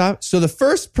want to stop? So the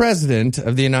first president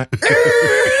of the United.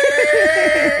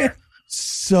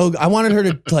 So I wanted her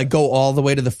to like go all the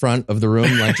way to the front of the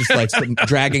room, like just like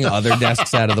dragging other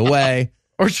desks out of the way.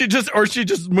 Or she just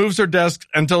moves her desk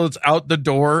until it's out the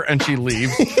door and she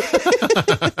leaves.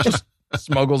 Just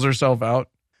smuggles herself out.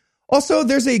 Also,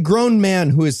 there's a grown man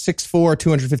who is 6'4",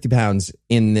 250 pounds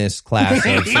in this class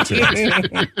of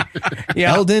situations.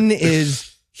 yeah, Eldon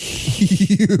is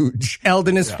huge.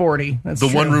 Eldon is 40. That's The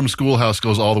true. one-room schoolhouse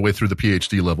goes all the way through the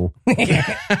PhD level.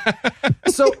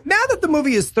 So now that the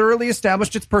movie has thoroughly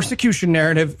established its persecution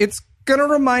narrative, it's going to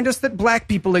remind us that black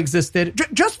people existed,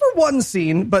 just for one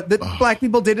scene, but that black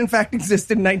people did in fact exist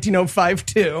in 1905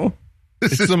 too.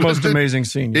 It's the most amazing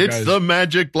scene, you It's guys. the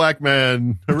magic black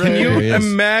man. Hooray. Can you Yes.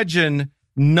 imagine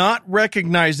not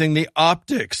recognizing the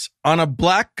optics on a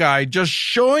black guy just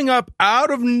showing up out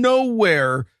of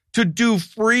nowhere to do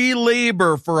free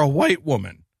labor for a white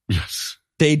woman? Yes.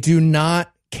 They do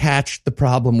not catch the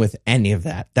problem with any of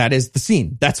that. That is the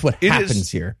scene. That's what It happens is-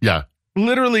 here. Yeah.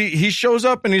 Literally, he shows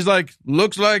up and he's like,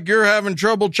 looks like you're having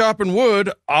trouble chopping wood.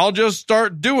 I'll just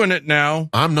start doing it now.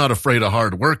 I'm not afraid of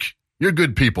hard work. You're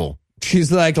good people.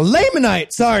 She's like,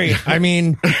 Lamanite. Sorry. I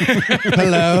mean,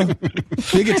 hello.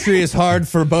 Bigotry is hard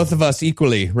for both of us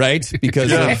equally, right?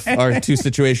 Because of our two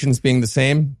situations being the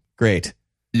same. Great.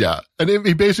 Yeah. And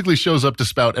he basically shows up to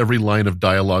spout every line of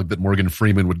dialogue that Morgan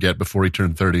Freeman would get before he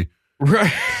turned 30.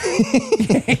 Right.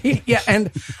 Yeah,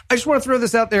 and I just want to throw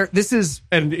this out there. This is,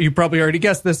 and you probably already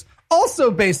guessed this,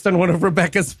 also based on one of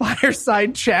Rebecca's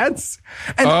fireside chats.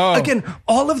 And again,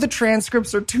 all of the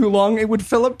transcripts are too long. It would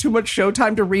fill up too much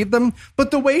showtime to read them.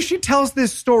 But the way she tells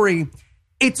this story,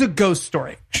 it's a ghost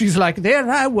story. She's like, there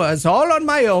I was, all on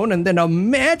my own, and then a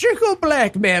magical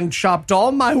black man chopped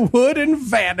all my wood and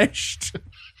vanished.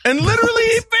 And literally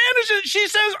he vanishes. She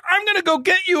says, I'm going to go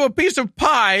get you a piece of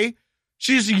pie.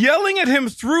 She's yelling at him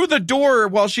through the door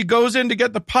while she goes in to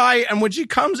get the pie. And when she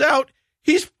comes out,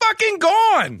 he's fucking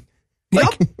gone.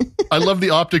 Like, I love the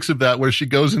optics of that where she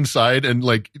goes inside and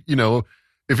like, you know,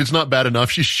 if it's not bad enough,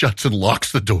 she shuts and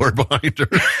locks the door behind her.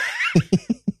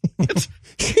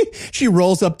 She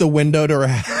rolls up the window to her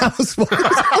house.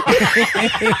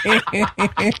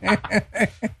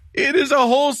 It is a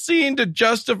whole scene to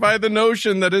justify the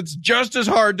notion that it's just as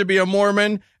hard to be a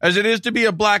Mormon as it is to be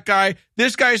a black guy.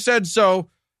 This guy said so,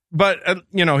 but,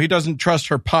 you know, he doesn't trust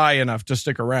her pie enough to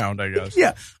stick around, I guess.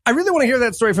 Yeah, I really want to hear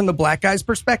that story from the black guy's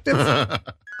perspective.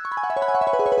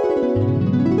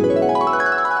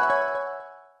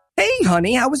 Hey,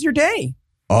 honey, how was your day?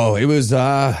 Oh, it was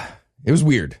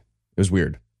weird. It was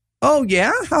weird. Oh,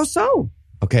 yeah? How so?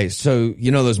 Okay, so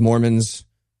you know those Mormons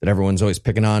that everyone's always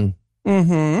picking on?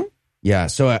 Mm-hmm. Yeah,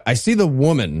 so I see the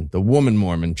woman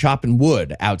Mormon, chopping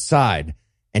wood outside,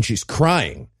 and she's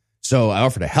crying. So I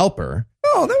offered to help her.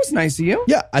 Oh, that was nice of you.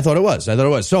 Yeah, I thought it was.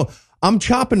 So I'm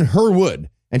chopping her wood,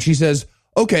 and she says,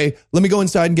 okay, let me go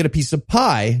inside and get a piece of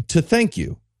pie to thank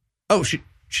you. Oh, she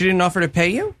She didn't offer to pay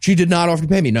you? She did not offer to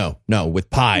pay me. No, with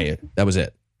pie. That was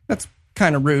it. That's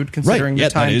kind of rude considering the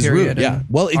time that is period. rude. Yeah.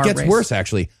 Well, it gets worse,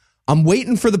 actually. I'm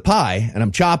waiting for the pie and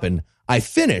I'm chopping. I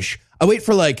finish. I wait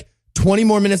for like 20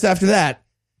 more minutes after that.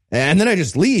 And then I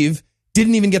just leave.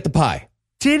 Didn't even get the pie.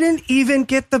 Didn't even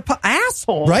get the pie.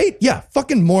 Asshole. Right? Yeah.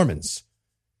 Fucking Mormons.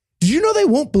 Did you know they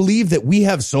won't believe that we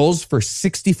have souls for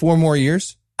 64 more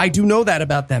years? I do know that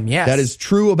about them, yes. That is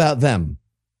true about them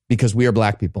because we are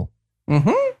black people. Mm-hmm.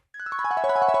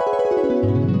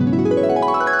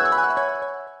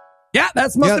 Yeah,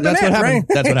 that's must have been that's it, what happened. right?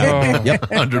 That's what happened. Yep.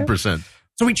 100%.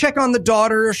 So we check on the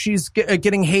daughter. She's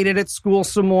getting hated at school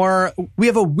some more. We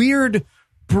have a weird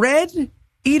bread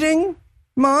eating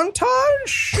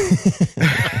montage.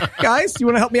 Guys, you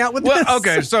want to help me out with this? Well,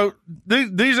 okay, so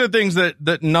these are things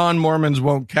that non-Mormons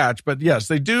won't catch, but yes,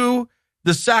 they do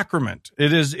the sacrament.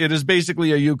 It is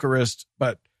basically a Eucharist,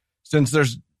 but since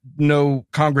there's no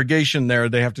congregation there,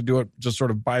 they have to do it just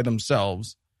sort of by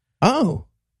themselves. Oh.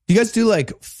 Do you guys do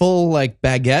like full like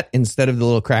baguette instead of the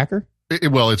little cracker?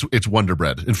 Well, it's Wonder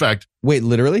Bread. In fact, wait,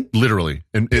 literally? Literally.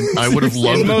 And I would have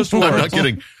loved most I'm not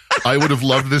kidding. I would have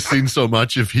loved this scene so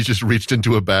much if he just reached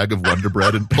into a bag of Wonder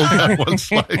Bread and pulled out one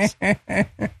slice.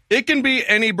 It can be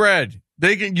any bread.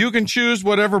 You can choose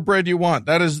whatever bread you want.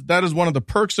 That is one of the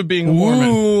perks of being a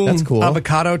Mormon. That's cool.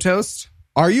 Avocado toast.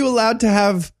 Are you allowed to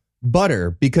have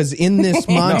butter? Because in this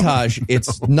montage,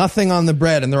 it's nothing on the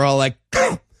bread, and they're all like,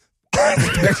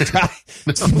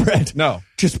 it's bread. No.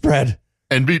 Just bread.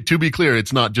 And to be clear,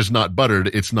 it's not just not buttered,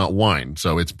 it's not wine.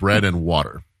 So it's bread and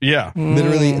water. Yeah.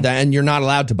 Literally, and you're not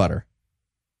allowed to butter.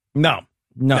 No.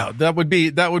 That would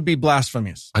be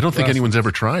blasphemous. I don't think anyone's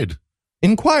ever tried.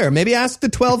 Inquire. Maybe ask the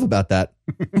 12 about that.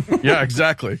 Yeah,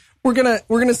 exactly. We're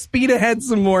gonna speed ahead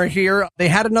some more here. They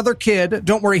had another kid.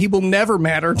 Don't worry, he will never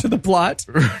matter to the plot.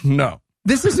 No.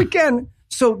 This is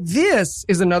this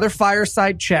is another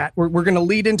fireside chat. We're gonna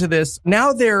lead into this.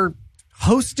 Now they're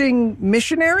hosting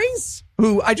missionaries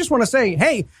who I just want to say,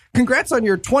 hey, congrats on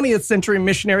your 20th century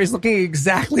missionaries looking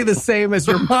exactly the same as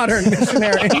your modern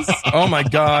missionaries. Oh my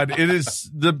God. It is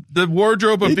the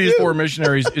wardrobe of these poor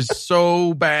missionaries is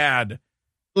so bad.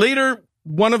 Later,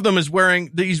 one of them he's wearing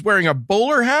a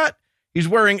bowler hat. He's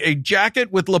wearing a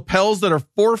jacket with lapels that are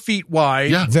 4 feet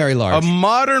wide. Yeah, very large. A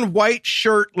modern white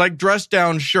shirt, like dress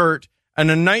down shirt,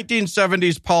 and a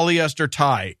 1970s polyester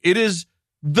tie. It is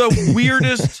the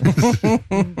weirdest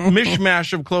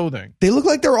mishmash of clothing. They look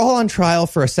like they're all on trial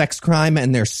for a sex crime,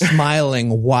 and they're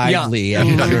smiling widely at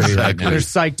the jury right now. They're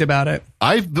psyched about it.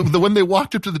 When they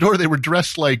walked up to the door, they were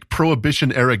dressed like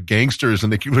Prohibition era gangsters,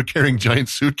 and they were carrying giant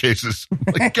suitcases.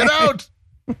 Like, get out!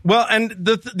 Well, and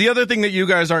the other thing that you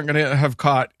guys aren't going to have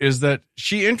caught is that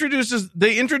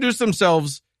they introduce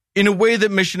themselves in a way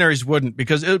that missionaries wouldn't,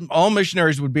 because all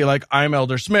missionaries would be like, I'm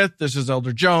Elder Smith, this is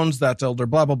Elder Jones, that's Elder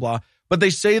blah, blah, blah. But they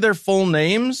say their full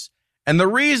names. And the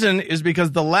reason is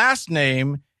because the last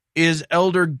name is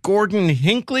Elder Gordon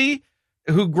Hinckley,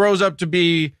 who grows up to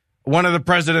be one of the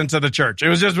presidents of the church. It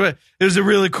was a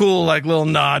really cool, like, little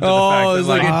nod to the fact that, it was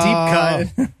like a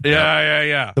deep cut.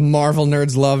 Yeah. The Marvel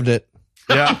nerds loved it.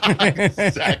 Yeah.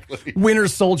 Exactly. Winter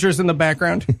soldiers in the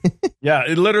background. Yeah,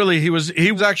 it literally, he was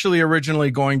actually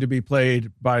originally going to be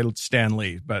played by Stan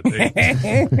Lee, but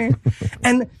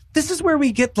and this is where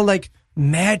we get the like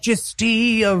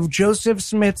majesty of Joseph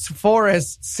Smith's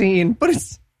forest scene, but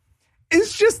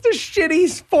it's just a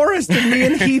shitty forest in me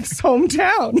and Heath's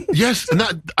hometown. Yes, and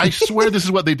I swear this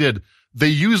is what they did. They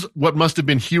use what must have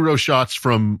been hero shots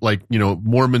from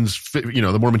Mormons,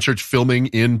 the Mormon church filming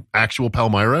in actual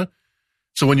Palmyra.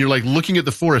 So when you're like looking at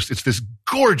the forest, it's this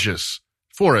gorgeous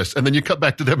forest, and then you cut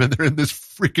back to them and they're in this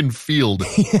freaking field.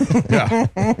 Yeah.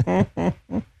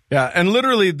 Yeah, and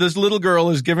literally this little girl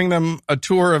is giving them a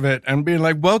tour of it and being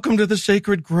like, welcome to the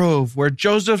sacred grove where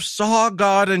Joseph saw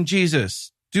God and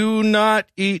Jesus. Do not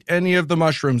eat any of the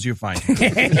mushrooms you find.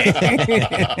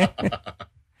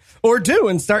 Or do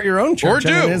and start your own church. Or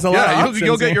do. I mean, there's a lot of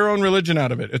you'll options. get your own religion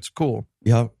out of it. It's cool.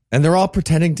 Yeah. And they're all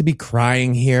pretending to be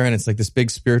crying here, and it's like this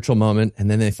big spiritual moment.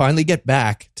 And then they finally get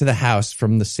back to the house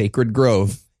from the sacred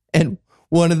grove. And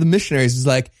one of the missionaries is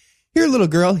like, here, little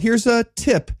girl, here's a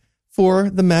tip for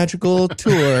the magical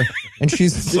tour. And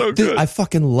she's so good. I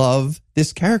fucking love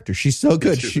this character. She's so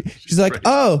good. She's like, great.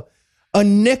 Oh, a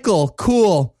nickel.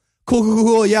 Cool.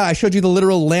 Yeah, I showed you the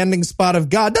literal landing spot of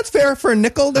God. That's fair for a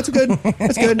nickel. That's good.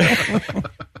 That's good.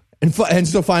 And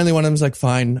so finally one of them's like,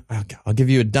 fine, I'll give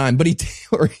you a dime. But he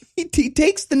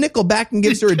takes the nickel back and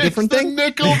gives her a different thing.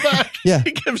 Nickel back. Yeah.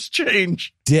 He gives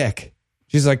change. Dick.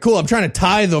 She's like, cool, I'm trying to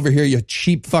tithe over here, you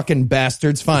cheap fucking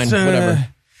bastards. Fine, whatever.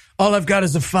 all I've got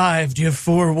is a 5. Do you have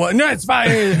 4? What? No, it's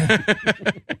 5.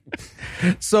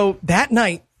 So that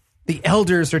night, the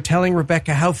elders are telling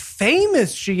Rebecca how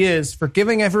famous she is for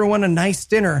giving everyone a nice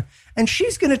dinner, and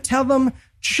she's going to tell them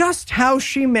just how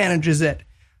she manages it.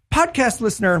 Podcast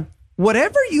listener,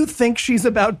 whatever you think she's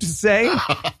about to say,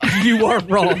 you are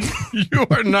wrong. You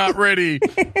are not ready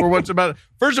for what's about.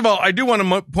 First of all, I do want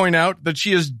to point out that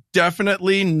she is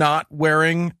definitely not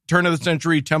wearing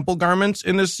turn-of-the-century temple garments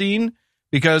in this scene,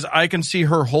 because I can see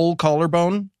her whole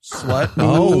collarbone.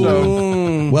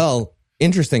 Slut. Well,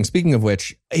 interesting. Speaking of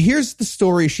which, here's the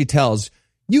story she tells.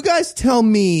 You guys tell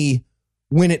me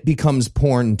when it becomes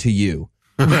porn to you.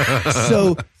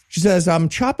 So she says, I'm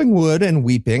chopping wood and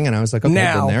weeping. And I was like, okay,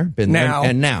 now. been there.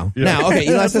 And now. Yeah. Now. Okay,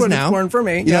 Eli That's says when now. it's porn for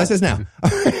me. Eli says now.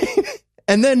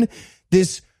 And then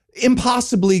this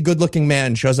impossibly good-looking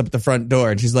man shows up at the front door.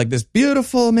 And she's like, this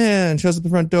beautiful man shows up at the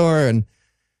front door. And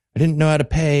I didn't know how to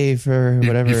pay for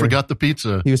whatever. He forgot the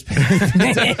pizza. He was paying for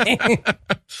the pizza.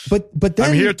 But then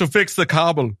I'm here to fix the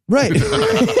cobble. Right.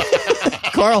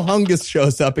 Carl Hungus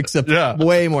shows up, except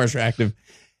way more attractive.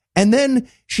 And then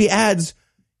she adds,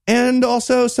 and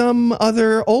also some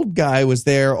other old guy was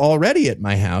there already at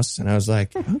my house. And I was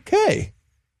like, okay,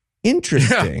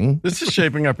 interesting. Yeah, this is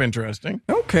shaping up interesting.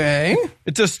 Okay.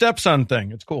 It's a stepson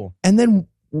thing. It's cool. And then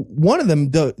one of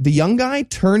them, the young guy,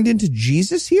 turned into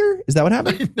Jesus here? Is that what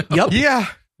happened? Yep. Yeah.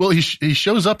 Well, he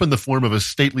shows up in the form of a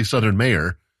stately Southern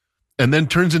mayor and then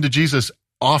turns into Jesus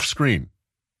off screen.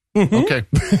 Mm-hmm. Okay.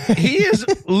 He is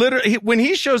literally, when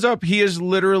he shows up, he is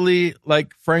literally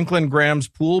like Franklin Graham's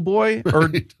pool boy, or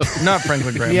not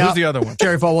Franklin Graham. Yeah. Who's the other one?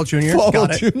 Jerry Falwell Jr. Paul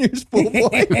Got it. Jr.'s pool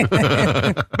boy.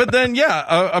 But then,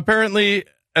 apparently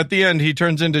at the end, he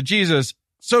turns into Jesus.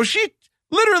 So she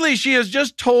has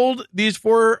just told these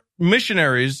 4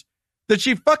 missionaries that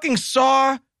she fucking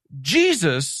saw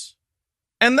Jesus.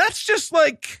 And that's just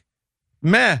like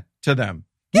meh to them.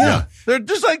 Yeah. They're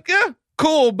just like, yeah,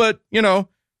 cool. But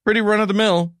pretty run of the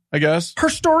mill, I guess. Her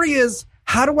story is,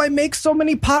 how do I make so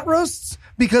many pot roasts?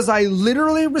 Because I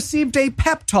literally received a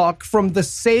pep talk from the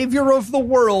savior of the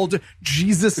world,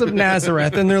 Jesus of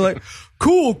Nazareth. And they're like,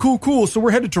 cool. So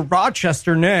we're headed to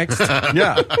Rochester next.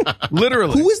 Yeah,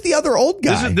 literally. Who is the other old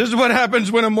guy? This is what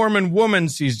happens when a Mormon woman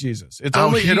sees Jesus. It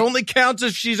only counts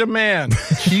if she's a man.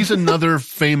 He's another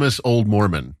famous old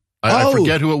Mormon. I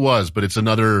forget who it was, but it's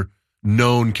another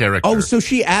known character. Oh, so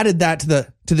she added that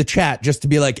to the chat just to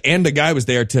be like, and a guy was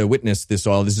there to witness this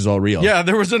all. This is all real. Yeah,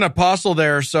 there was an apostle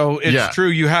there, so it's true.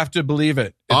 You have to believe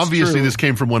it. It's obviously true. This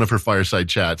came from one of her fireside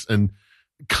chats, and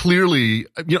clearly,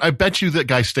 I bet you that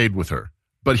guy stayed with her,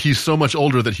 but he's so much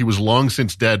older that he was long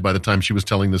since dead by the time she was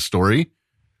telling this story.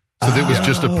 So it was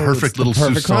just a perfect little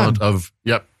sousant of,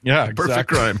 perfect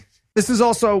crime. This is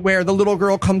also where the little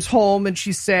girl comes home and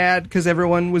she's sad because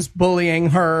everyone was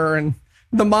bullying her, and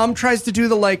the mom tries to do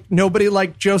the nobody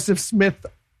liked Joseph Smith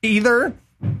either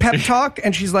pep talk,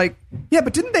 and she's like, yeah,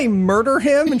 but didn't they murder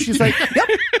him? And she's like, yep.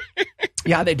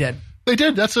 Yeah, they did. They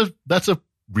did. That's a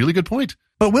really good point.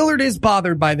 But Willard is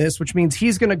bothered by this, which means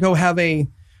he's going to go have a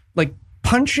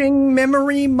punching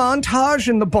memory montage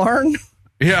in the barn.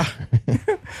 Yeah.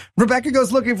 Rebecca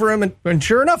goes looking for him, and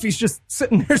sure enough, he's just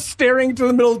sitting there staring to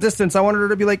the middle distance. I wanted her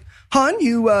to be like, hon,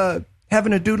 you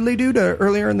having a doodly-doo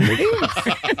earlier in the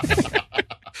movie?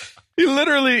 He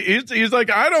literally, he's like,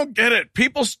 I don't get it.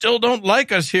 People still don't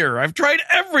like us here. I've tried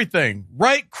everything.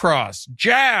 Right cross,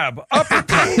 jab,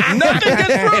 uppercut. Nothing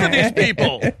gets through to these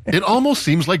people. It almost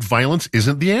seems like violence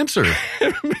isn't the answer.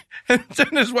 And then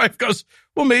his wife goes,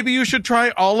 well, maybe you should try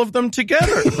all of them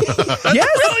together. That's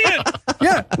brilliant.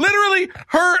 Yeah. Literally,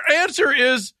 her answer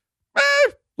is,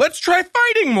 let's try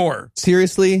fighting more.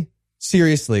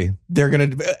 Seriously, they're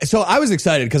going to... So I was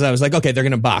excited because I was like, okay, they're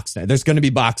going to box now. There's going to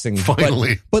be boxing.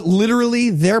 Finally. But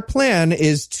literally, their plan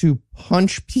is to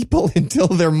punch people until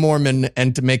they're Mormon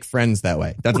and to make friends that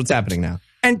way. That's what's happening now.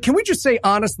 And can we just say,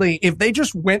 honestly, if they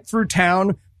just went through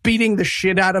town beating the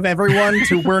shit out of everyone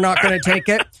to We're Not Going to Take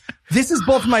It, this is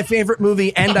both my favorite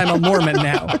movie and I'm a Mormon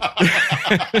now.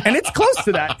 And it's close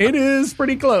to that. It is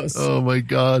pretty close. Oh, my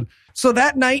God. So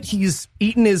that night, he's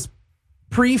eaten his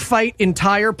pre-fight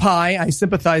entire pie. I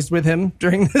sympathized with him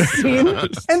during this scene.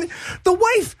 And the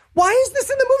wife, why is this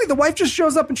in the movie? The wife just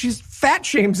shows up and she's fat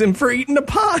shames him for eating a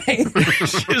pie.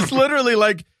 She's literally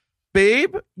like,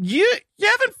 babe, you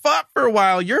haven't fought for a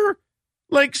while. You're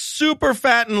like super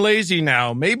fat and lazy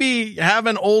now. Maybe have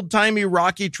an old timey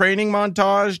Rocky training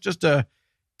montage just to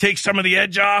take some of the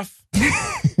edge off.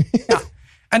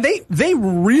 And they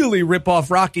really rip off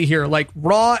Rocky here, like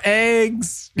raw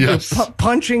eggs, yes.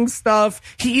 Punching stuff.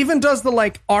 He even does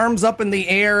the arms up in the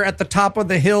air at the top of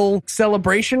the hill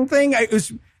celebration thing.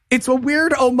 It's a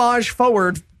weird homage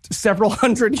forward several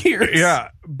hundred years. Yeah,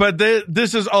 but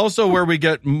this is also where we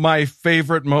get my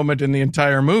favorite moment in the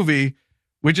entire movie,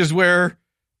 which is where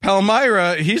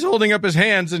Palmyra, he's holding up his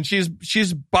hands and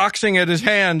she's boxing at his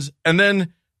hands, and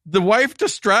then the wife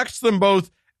distracts them both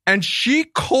and she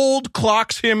cold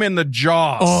clocks him in the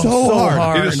jaw. Oh, so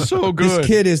hard. It is so good. This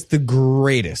kid is the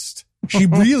greatest. She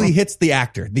really hits the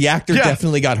actor. The actor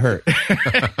definitely got hurt.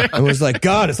 I was like,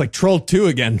 God, it's like Troll 2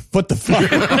 again. What the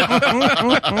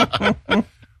fuck?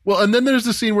 Well, and then there's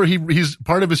the scene where he's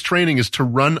part of his training is to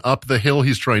run up the hill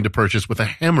he's trying to purchase with a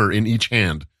hammer in each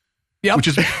hand. Yep. Which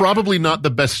is probably not the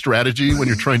best strategy when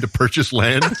you're trying to purchase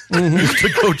land, is to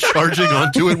go charging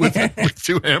onto it with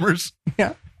 2 hammers.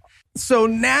 Yeah. So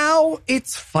now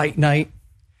it's fight night.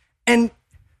 And,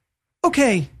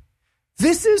 okay,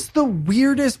 this is the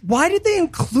weirdest. Why did they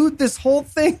include this whole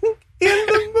thing in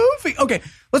the movie? Okay,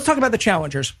 let's talk about the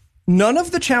challengers. None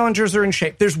of the challengers are in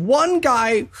shape. There's one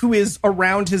guy who is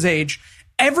around his age.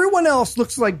 Everyone else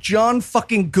looks like John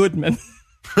fucking Goodman.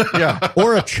 Yeah.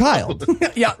 Or a child.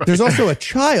 Yeah. There's also a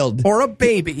child. Or a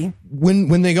baby.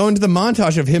 When they go into the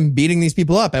montage of him beating these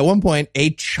people up, at one point,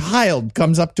 a child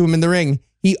comes up to him in the ring.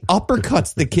 He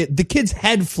uppercuts the kid. The kid's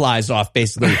head flies off,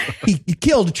 basically. He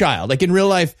killed a child. Like in real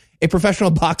life, a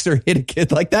professional boxer hit a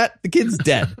kid like that, the kid's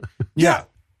dead. Yeah.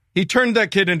 He turned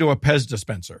that kid into a Pez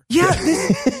dispenser. Yeah.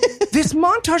 This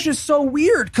montage is so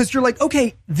weird because you're like,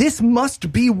 okay, this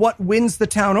must be what wins the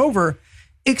town over.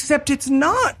 Except it's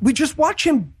not. We just watch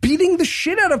him beating the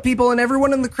shit out of people and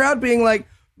everyone in the crowd being like,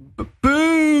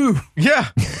 boo. Yeah.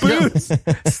 Boo.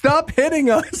 Stop hitting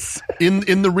us.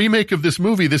 In the remake of this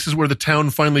movie, this is where the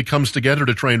town finally comes together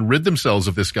to try and rid themselves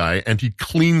of this guy, and he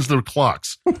cleans their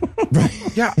clocks.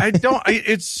 Yeah,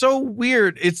 it's so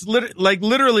weird. It's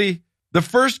literally the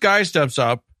first guy steps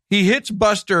up, he hits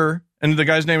Buster, and the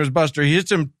guy's name is Buster. He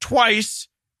hits him twice,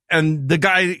 and the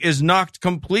guy is knocked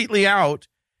completely out.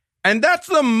 And that's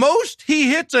the most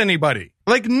he hits anybody.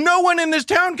 Like, no one in this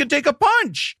town can take a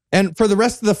punch. And for the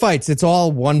rest of the fights, it's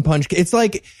all one punch. It's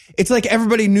like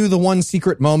everybody knew the one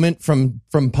secret moment from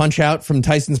Punch Out, from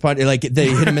Tyson's punch. Like, they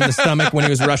hit him in the stomach when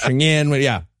he was rushing in.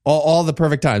 Yeah. All the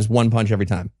perfect times, one punch every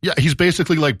time. Yeah, he's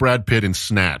basically like Brad Pitt in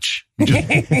Snatch.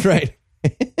 Right.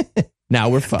 Now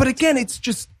we're fucked. But again, it's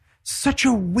just such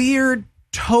a weird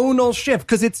tonal shift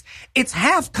because it's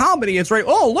half comedy. It's right.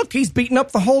 Oh, look, he's beating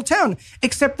up the whole town,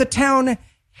 except the town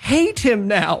hate him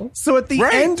now. So at the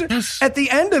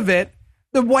end of it,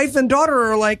 the wife and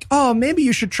daughter are like, oh, maybe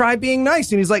you should try being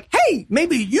nice. And he's like, hey,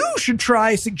 maybe you should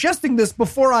try suggesting this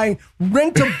before I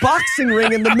rent a boxing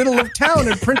ring in the middle of town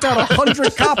and print out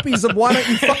 100 copies of Why Don't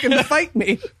You Fucking Fight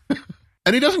Me?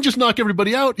 And he doesn't just knock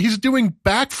everybody out. He's doing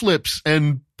backflips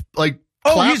and like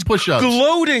he's push-ups.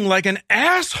 Gloating like an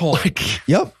asshole.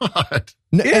 Yep.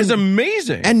 It is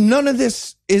amazing. And none of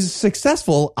this is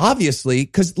successful, obviously,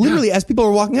 because literally as people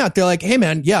are walking out, they're like, hey,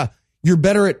 man, yeah, you're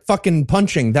better at fucking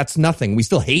punching. That's nothing. We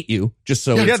still hate you, just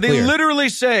so it's they clear. literally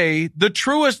say the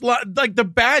truest, like the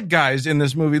bad guys in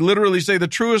this movie literally say the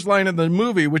truest line in the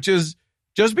movie, which is,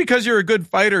 just because you're a good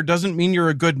fighter doesn't mean you're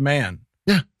a good man.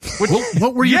 Yeah.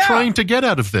 What were you trying to get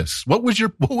out of this? What was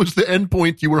the end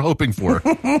point you were hoping for?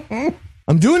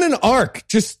 I'm doing an arc.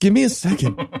 Just give me a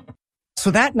second.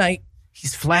 So that night,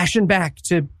 he's flashing back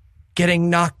to getting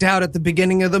knocked out at the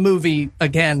beginning of the movie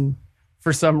again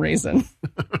for some reason.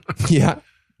 Yeah.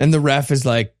 And the ref is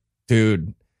like,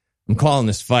 dude, I'm calling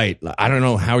this fight. I don't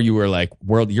know how you were like,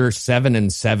 you're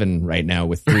 7-7 right now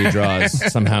with 3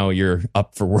 draws. Somehow you're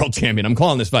up for world champion. I'm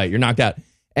calling this fight. You're knocked out.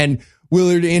 And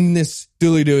Willard in this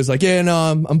dooley-doo is like, yeah, no,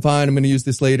 I'm fine. I'm going to use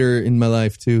this later in my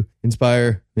life to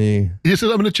inspire me. He says,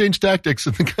 I'm going to change tactics.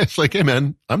 And the guy's like, hey,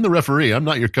 man, I'm the referee. I'm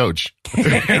not your coach.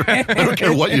 I don't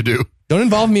care what you do. Don't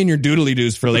involve me in your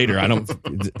doodly-doos for later.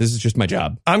 This is just my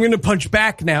job. I'm going to punch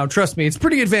back now. Trust me. It's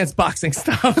pretty advanced boxing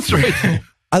stuff. That's right.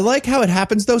 I like how it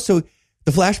happens, though. So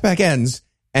the flashback ends,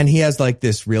 and he has like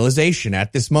this realization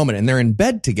at this moment, and they're in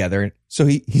bed together. So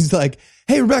he's like,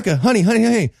 hey, Rebecca,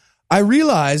 honey, I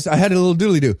realized I had a little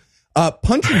doodly-doo.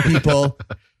 Punching people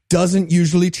doesn't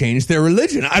usually change their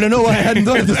religion. I don't know why I hadn't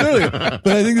thought of this earlier, but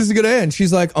I think this is a good end.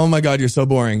 She's like, oh my God, you're so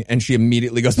boring. And she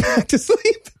immediately goes back to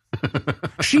sleep.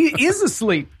 She is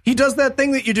asleep. He does that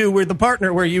thing that you do with the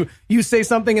partner where you say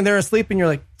something and they're asleep and you're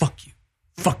like, fuck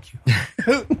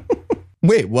you.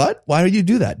 Wait, what? Why do you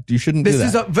do that? You shouldn't do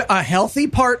that. This is a healthy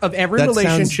part of every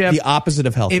relationship. Sounds the opposite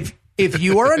of healthy. If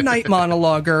you are a night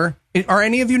monologuer, are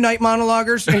any of you night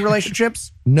monologuers in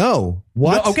relationships? No.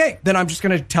 What? No, okay, then I'm just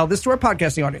going to tell this to our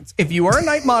podcasting audience. If you are a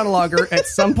night monologuer at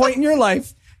some point in your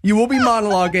life, you will be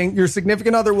monologuing, your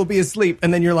significant other will be asleep,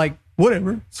 and then you're like,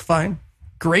 whatever, it's fine.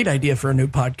 Great idea for a new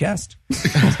podcast.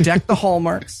 Deck the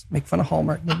Hallmarks. Make fun of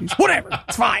Hallmark movies. Whatever.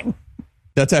 It's fine.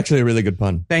 That's actually a really good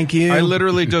pun. Thank you. I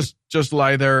literally just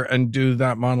lie there and do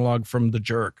that monologue from The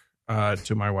Jerk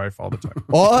to my wife all the time.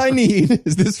 All I need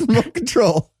is this remote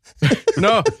control.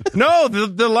 No,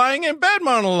 the lying in bed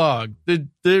monologue,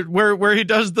 where he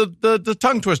does the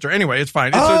tongue twister. Anyway, it's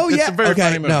fine. It's a very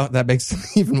funny movie. No, that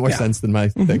makes even more sense than my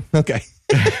thing. Okay.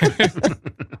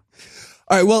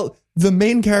 All right. Well, the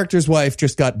main character's wife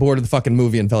just got bored of the fucking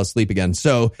movie and fell asleep again.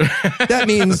 So that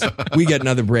means we get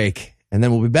another break, and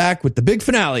then we'll be back with the big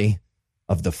finale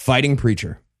of The Fighting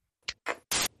Preacher.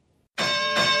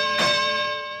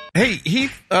 Hey,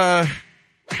 Heath,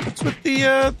 what's with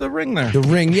the ring there? The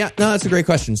ring, yeah, no, that's a great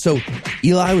question. So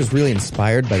Eli was really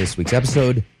inspired by this week's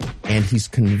episode, and he's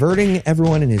converting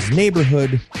everyone in his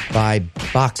neighborhood by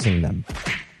boxing them.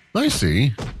 I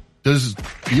see. Does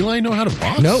Eli know how to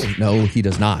box? No, he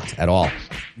does not at all.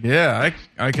 Yeah,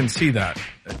 I can see that.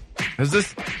 Has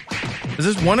this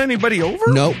won anybody over?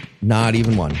 Nope, not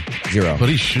even one. 0. But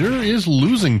he sure is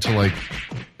losing to, like,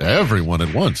 everyone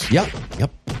at once. Yep.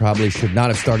 Probably should not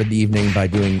have started the evening by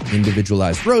doing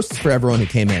individualized roasts for everyone who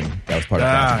came in. That was part of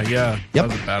the project. Yeah. Yep. That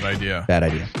was a bad idea. Bad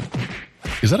idea.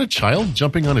 Is that a child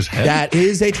jumping on his head? That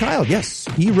is a child, yes.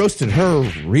 He roasted her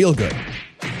real good.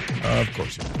 Of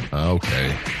course he did.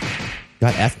 Okay.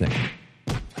 Got ethnic.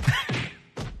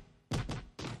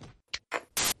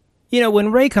 You know,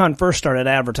 when Raycon first started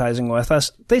advertising with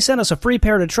us, they sent us a free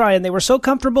pair to try, and they were so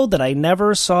comfortable that I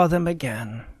never saw them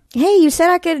again. Hey, you said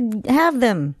I could have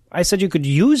them. I said you could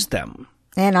use them.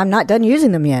 And I'm not done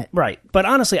using them yet. Right. But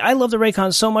honestly, I love the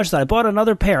Raycons so much that I bought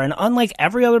another pair, and unlike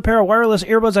every other pair of wireless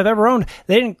earbuds I've ever owned,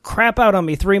 they didn't crap out on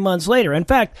me 3 months later. In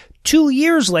fact, 2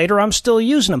 years later, I'm still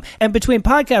using them. And between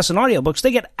podcasts and audiobooks,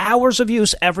 they get hours of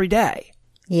use every day.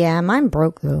 Yeah, mine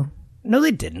broke, though. No,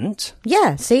 they didn't.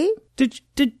 Yeah, see? Did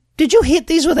you hit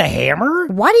these with a hammer?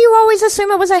 Why do you always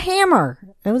assume it was a hammer?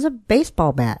 It was a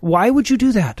baseball bat. Why would you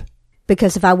do that?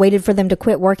 Because if I waited for them to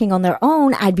quit working on their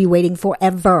own, I'd be waiting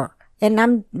forever. And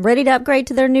I'm ready to upgrade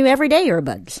to their new everyday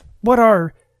earbuds. What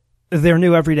are their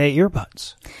new everyday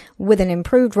earbuds? With an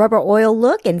improved rubber oil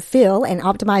look and feel and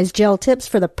optimized gel tips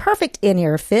for the perfect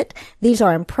in-ear fit, these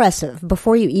are impressive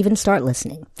before you even start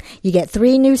listening. You get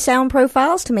 3 new sound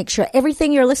profiles to make sure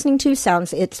everything you're listening to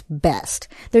sounds its best.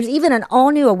 There's even an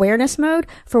all-new awareness mode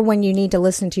for when you need to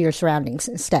listen to your surroundings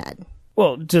instead.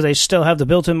 Well, do they still have the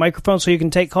built-in microphone so you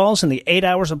can take calls and the 8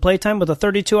 hours of playtime with a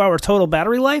 32-hour total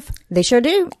battery life? They sure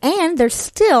do. And they're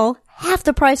still half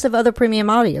the price of other premium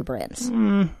audio brands.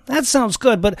 That sounds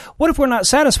good, but what if we're not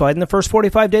satisfied in the first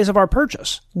 45 days of our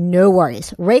purchase? No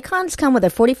worries. Raycons come with a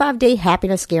 45-day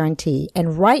happiness guarantee.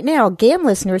 And right now, GAM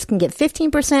listeners can get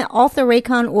 15% off the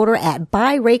Raycon order at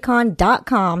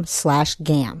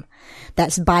buyraycon.com/GAM.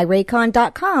 That's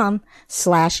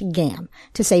buyraycon.com/GAM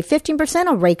to save 15%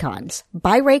 on Raycons.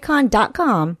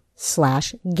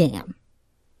 buyraycon.com/GAM.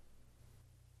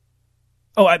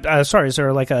 Oh, sorry, is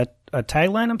there like a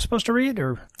tagline I'm supposed to read,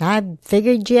 or? I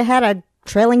figured you had a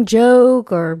trailing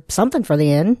joke or something for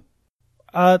the end.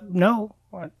 No.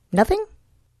 What? Nothing?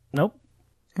 Nope.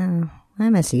 Oh, I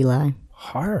miss Eli.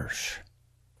 Harsh.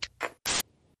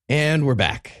 And we're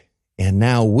back. And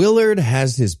now Willard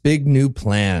has his big new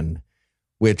plan,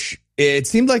 which it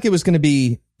seemed like it was going to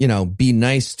be, be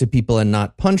nice to people and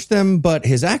not punch them. But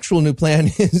his actual new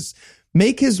plan is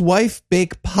make his wife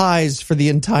bake pies for the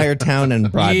entire town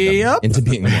and bribe them into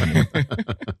being Mormon.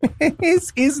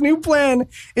 His new plan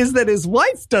is that his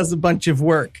wife does a bunch of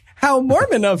work. How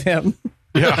Mormon of him.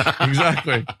 Yeah,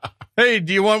 exactly. Hey,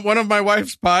 do you want one of my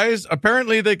wife's pies?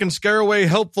 Apparently they can scare away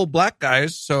helpful black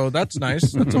guys, so that's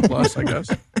nice. That's a plus, I guess.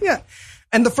 Yeah.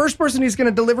 And the first person he's going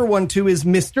to deliver one to is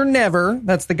Mr. Never.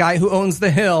 That's the guy who owns the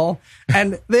hill.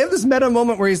 And they have this meta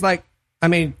moment where he's like, I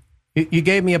mean, you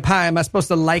gave me a pie. Am I supposed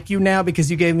to like you now because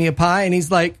you gave me a pie? And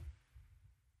he's like,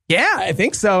 yeah, I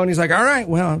think so. And he's like, all right,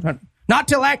 well, not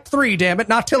till Act 3, damn it.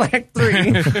 Not till Act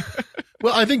 3.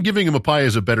 Well, I think giving him a pie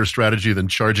is a better strategy than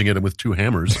charging at him with 2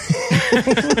 hammers.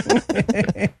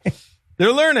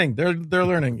 They're learning. They're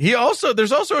learning.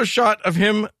 There's also a shot of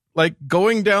him like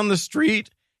going down the street,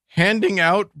 handing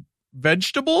out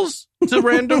vegetables to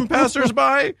random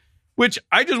passersby, which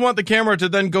I just want the camera to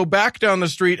then go back down the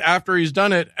street after he's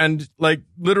done it and like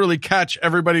literally catch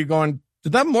everybody going,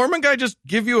 did that Mormon guy just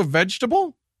give you a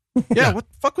vegetable? Yeah, what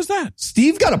the fuck was that?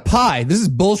 Steve got a pie. This is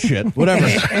bullshit. Whatever.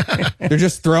 They're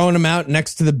just throwing him out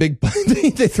next to the big pie.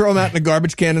 They throw him out in a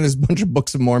garbage can, and there's a bunch of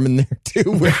Books of Mormon there,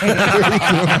 too. Where he threw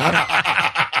him out.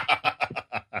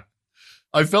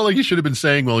 I felt like he should have been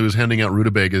saying while he was handing out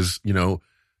rutabagas,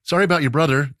 sorry about your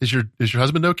brother. Is your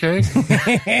husband okay?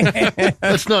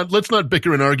 Let's not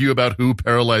bicker and argue about who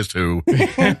paralyzed who.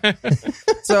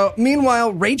 So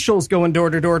meanwhile, Rachel's going door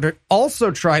to door to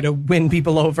also try to win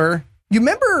people over. You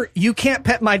remember You Can't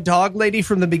Pet My Dog lady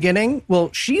from the beginning?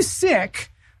 Well, she's sick,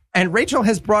 and Rachel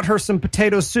has brought her some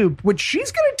potato soup, which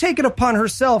she's going to take it upon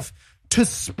herself to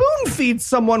spoon feed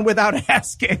someone without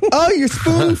asking. Oh, you're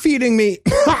spoon feeding me.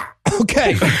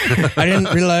 Okay. I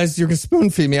didn't realize you were going to spoon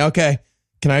feed me. Okay.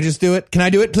 Can I just do it? Can I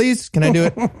do it, please? Can I do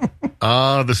it?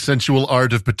 The sensual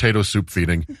art of potato soup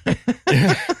feeding.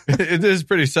 It is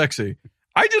pretty sexy.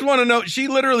 I just want to know, she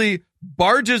literally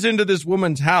barges into this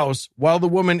woman's house while the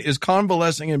woman is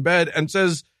convalescing in bed and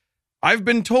says, I've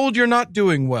been told you're not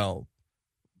doing well.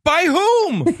 By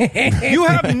whom? You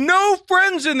have no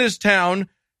friends in this town.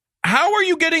 How are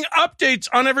you getting updates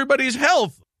on everybody's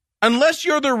health? Unless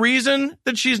you're the reason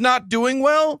that she's not doing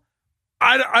well,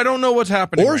 I don't know what's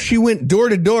happening. Or she went door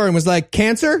to door and was like,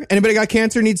 cancer? Anybody got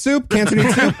cancer? Need soup? Cancer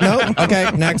need soup? No?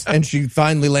 Okay, next. And she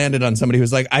finally landed on somebody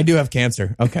who's like, I do have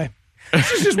cancer. Okay.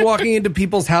 She's just walking into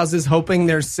people's houses hoping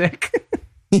they're sick.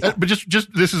 But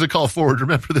just this is a call forward.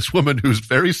 Remember, this woman who's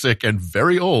very sick and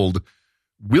very old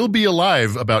will be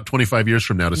alive about 25 years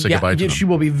from now to say goodbye to them. She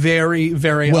will be very,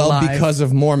 very alive. Well, because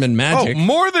of Mormon magic. Oh,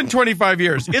 more than 25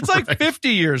 years. It's like 50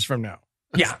 years from now.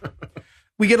 Yeah.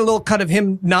 We get a little cut of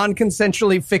him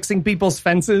non-consensually fixing people's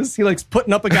fences. He likes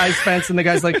putting up a guy's fence, and the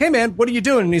guy's like, hey, man, what are you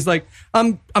doing? And he's like,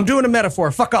 I'm doing a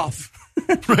metaphor. Fuck off.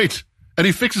 Right. And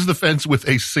he fixes the fence with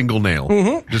a single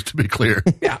nail, just to be clear.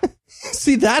 Yeah.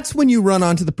 See, that's when you run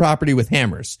onto the property with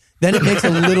hammers. Then it makes a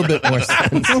little bit more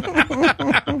sense.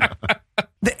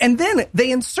 And then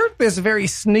they insert this very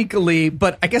sneakily,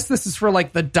 but I guess this is for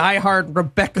like the diehard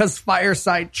Rebecca's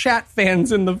Fireside Chat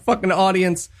fans in the fucking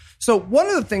audience. So one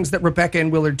of the things that Rebecca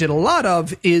and Willard did a lot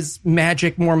of is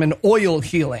magic Mormon oil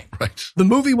healing. Right. The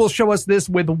movie will show us this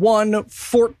with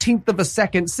 1/14th of a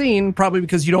second scene, probably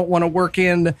because you don't want to work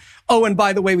in, oh, and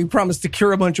by the way, we promised to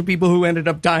cure a bunch of people who ended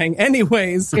up dying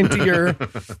anyways into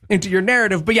your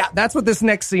narrative. But yeah, that's what this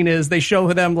next scene is. They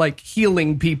show them like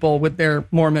healing people with their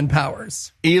Mormon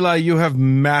powers. Eli, you have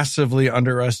massively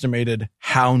underestimated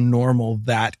how normal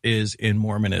that is in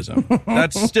Mormonism.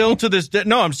 That's still to this day.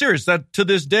 No, I'm serious. That to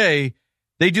this day,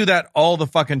 they do that all the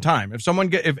fucking time.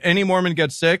 If any Mormon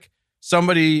gets sick, some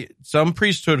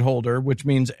priesthood holder, which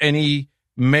means any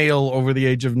male over the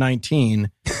age of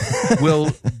 19,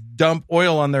 will dump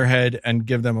oil on their head and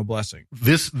give them a blessing.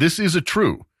 This is a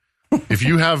true. If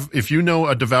you know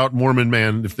a devout Mormon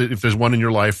man, if there's one in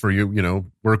your life, or you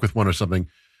work with one or something,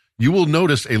 you will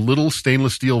notice a little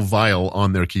stainless steel vial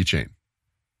on their keychain.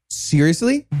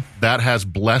 Seriously? That has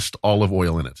blessed olive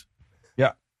oil in it.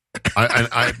 Yeah.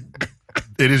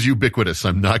 It is ubiquitous.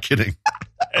 I'm not kidding.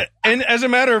 And as a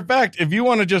matter of fact, if you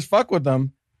want to just fuck with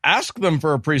them, ask them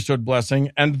for a priesthood blessing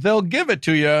and they'll give it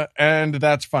to you. And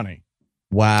that's funny.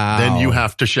 Wow. Then you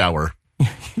have to shower.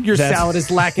 Your salad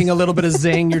is lacking a little bit of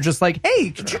zing. You're just like,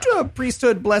 hey, could you do a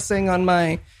priesthood blessing on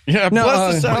my... Yeah,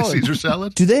 bless the salad. Caesar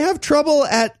salad? Do they have trouble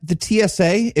at the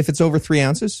TSA if it's over 3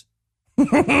 ounces?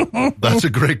 That's a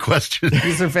great question.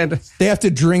 These are fantastic. They have to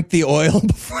drink the oil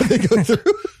before they go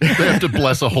through. They have to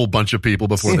bless a whole bunch of people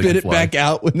before they spit can it fly. back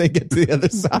out when they get to the other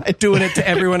side. Doing it to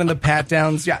everyone in the pat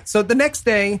downs. Yeah. So the next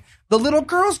day, the little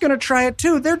girl's going to try it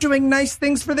too. They're doing nice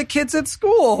things for the kids at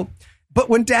school. But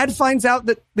when dad finds out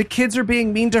that the kids are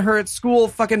being mean to her at school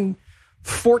fucking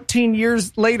 14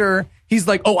 years later, he's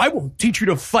like, oh, I will teach you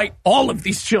to fight all of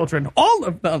these children, all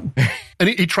of them. And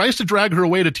he tries to drag her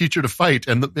away to teach her to fight.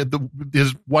 And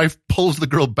his wife pulls the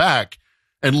girl back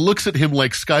and looks at him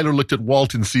like Skylar looked at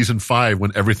Walt in season 5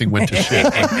 when everything went to shit.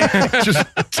 Just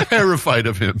terrified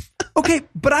of him. Okay,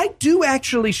 but I do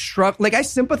actually struggle. Like, I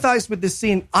sympathize with this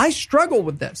scene. I struggle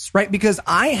with this, right? Because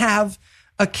I have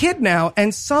a kid now,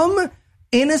 and some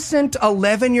innocent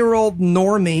 11-year-old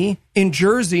normie in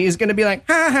Jersey is going to be like,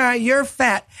 ha, you're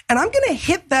fat. And I'm going to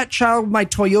hit that child with my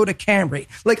Toyota Camry.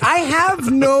 Like, I have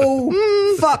no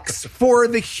fucks for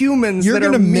the humans. You're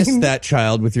going to miss that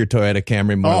child with your Toyota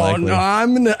Camry more likely.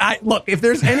 No, look, if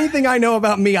there's anything I know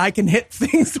about me, I can hit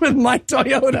things with my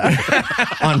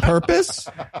Toyota. On purpose?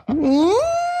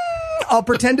 I'll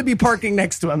pretend to be parking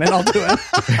next to him and I'll do it.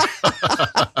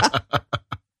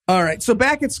 All right, so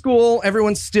back at school,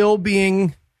 everyone's still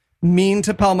being mean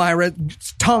to Palmyra.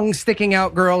 Tongue sticking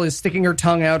out girl is sticking her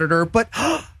tongue out at her, but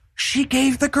she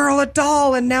gave the girl a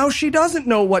doll, and now she doesn't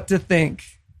know what to think.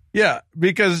 Yeah,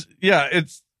 because,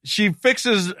 it's she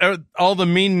fixes all the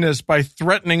meanness by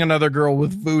threatening another girl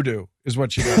with voodoo, is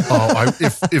what she does.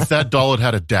 If that doll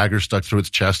had a dagger stuck through its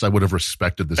chest, I would have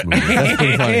respected this movie. That's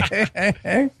pretty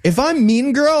funny. If I'm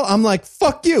Mean Girl, I'm like,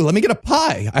 fuck you. Let me get a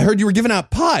pie. I heard you were giving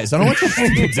out pies. I don't want your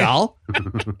stupid doll.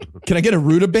 Can I get a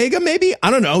rutabaga maybe?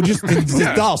 I don't know. Just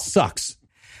this doll sucks.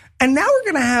 And now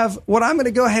we're going to have what I'm going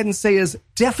to go ahead and say is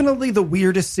definitely the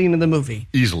weirdest scene in the movie.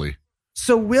 Easily.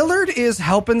 So Willard is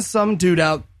helping some dude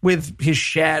out with his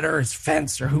shed or his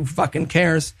fence or who fucking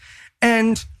cares.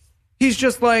 And he's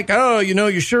just like, oh,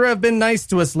 you sure have been nice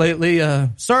to us lately.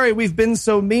 Sorry we've been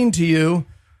so mean to you.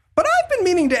 But I've been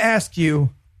meaning to ask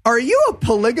you, are you a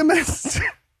polygamist?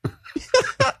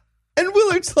 And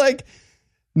Willard's like,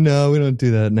 no, we don't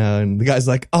do that now. And the guy's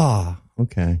like,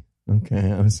 okay.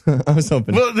 I was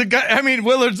hoping. Well,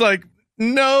 Willard's like,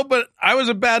 no, but I was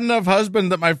a bad enough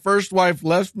husband that my first wife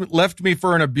left me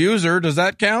for an abuser. Does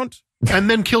that count? And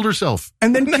then killed herself.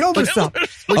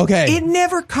 Okay. It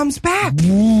never comes back.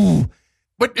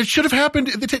 But it should have happened.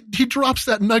 He drops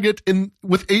that nugget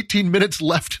with 18 minutes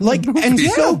left.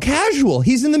 So casual.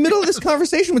 He's in the middle of this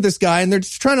conversation with this guy, and they're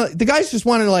just the guy's just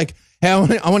wanting to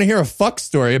hey, I want to hear a fuck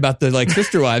story about the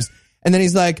sister wives. And then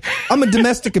he's like, I'm a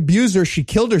domestic abuser. She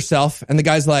killed herself. And the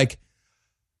guy's like,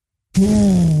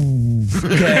 okay.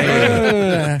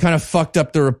 Kind of fucked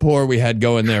up the rapport we had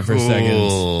going there for a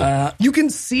second. You can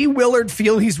see Willard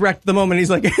feel he's wrecked the moment. He's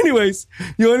like, anyways,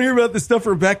 you want to hear about the stuff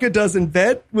Rebecca does in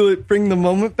bed? Will it bring the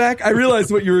moment back? I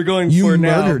realize what you were going for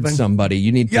now. You murdered somebody.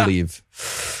 You need to leave.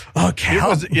 Okay.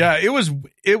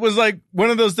 It was like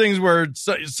one of those things where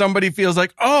somebody feels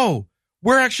like, oh,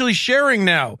 we're actually sharing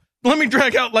now. Let me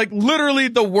drag out literally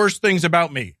the worst things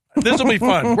about me. This will be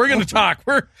fun. We're going to talk.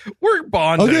 We're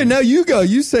bonding. Okay, now you go.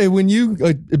 You say when you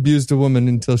abused a woman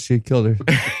until she killed her.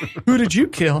 Who did you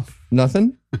kill?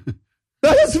 Nothing.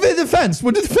 That's the fence.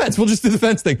 We'll do the fence. We'll just do the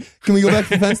fence thing. Can we go back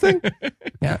to the fence thing?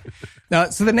 Yeah.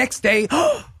 So the next day,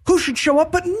 who should show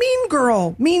up but Mean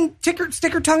Girl? Mean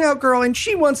stick her tongue out girl, and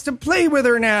she wants to play with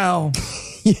her now.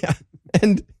 Yeah.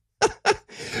 And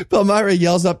Palmyra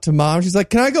yells up to Mom. She's like,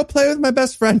 can I go play with my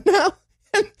best friend now?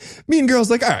 And Mean Girl's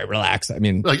like, all right, relax. I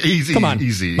mean, easy, come on.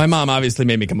 Easy. My mom obviously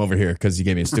made me come over here because you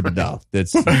gave me a stupid doll.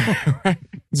 It's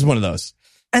one of those.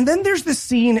 And then there's this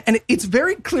scene, and it's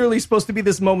very clearly supposed to be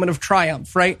this moment of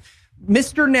triumph, right?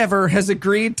 Mr. Never has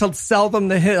agreed to sell them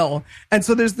the hill. And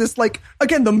so there's this,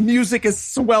 again, the music is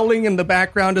swelling in the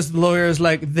background as the lawyer is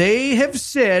like, they have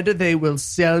said they will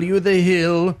sell you the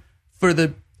hill for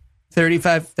the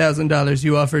 $35,000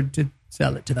 you offered to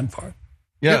sell it to them for.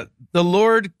 Yeah, the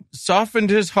Lord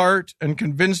softened his heart and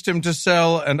convinced him to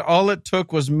sell, and all it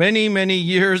took was many, many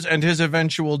years and his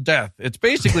eventual death. It's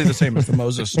basically the same as the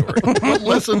Moses story. What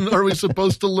lesson are we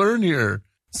supposed to learn here?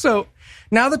 So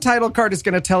now the title card is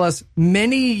going to tell us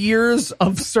many years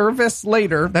of service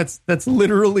later. That's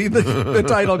literally the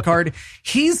title card.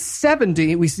 He's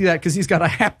 70. We see that because he's got a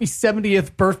happy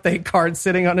 70th birthday card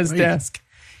sitting on his desk.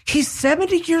 He's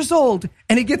 70 years old,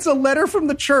 and he gets a letter from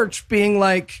the church being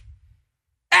like,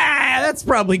 that's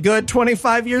probably good.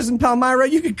 25 years in Palmyra,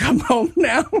 you can come home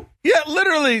now. Yeah,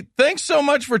 literally. Thanks so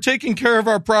much for taking care of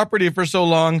our property for so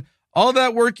long. All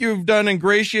that work you've done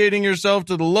ingratiating yourself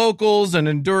to the locals and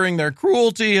enduring their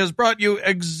cruelty has brought you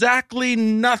exactly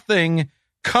nothing.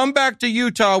 Come back to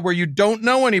Utah where you don't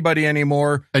know anybody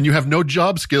anymore. And you have no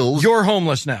job skills. You're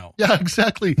homeless now. Yeah,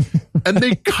 exactly. And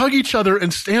they hug each other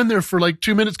and stand there for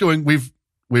 2 minutes going, we've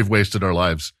wasted our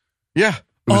lives. Yeah.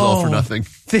 It was all for nothing.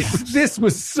 This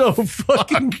was so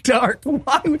fucking dark.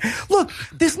 Why? Look,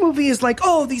 this movie is like,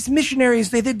 these missionaries,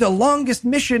 they did the longest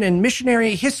mission in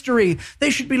missionary history.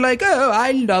 They should be like,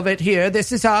 I love it here.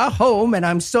 This is our home, and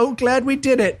I'm so glad we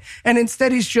did it. And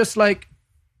instead he's just like,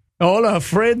 all our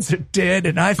friends are dead,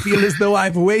 and I feel as though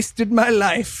I've wasted my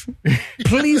life.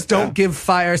 Please don't give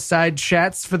fireside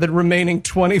chats for the remaining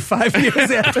 25 years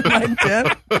after my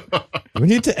death. We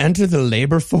need to enter the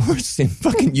labor force in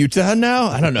fucking Utah now?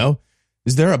 I don't know.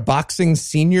 Is there a boxing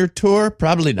senior tour?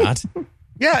 Probably not.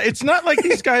 Yeah, it's not like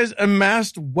these guys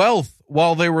amassed wealth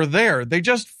while they were there. They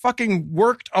just fucking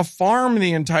worked a farm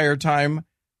the entire time.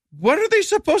 What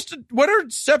are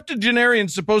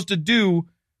septuagenarians supposed to do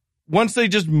once they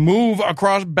just move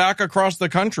back across the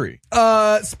country?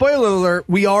 Spoiler alert,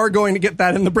 we are going to get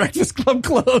that in the Breakfast Club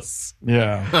close.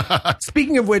 Yeah.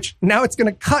 Speaking of which, now it's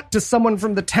going to cut to someone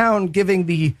from the town giving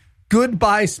the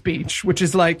goodbye speech, which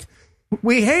is like,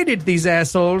 we hated these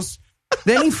assholes.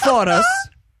 Then he fought us.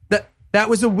 That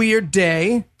was a weird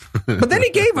day. But then he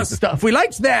gave us stuff. We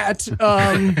liked that.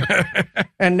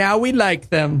 And now we like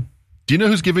them. Do you know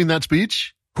who's giving that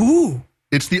speech? Who?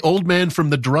 It's the old man from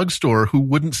the drugstore who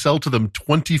wouldn't sell to them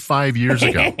 25 years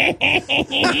ago.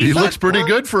 He looks pretty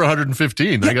good for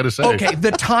 115, I got to say. Okay,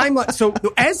 the time. So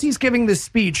as he's giving this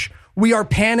speech, we are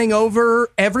panning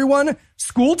over everyone.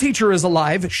 School teacher is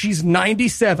alive. She's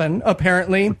 97,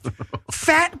 apparently.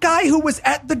 Fat guy who was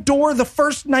at the door the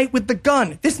first night with the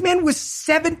gun. This man was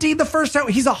 70 the first time.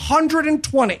 He's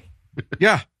 120.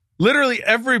 Yeah. Literally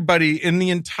everybody in the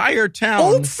entire town.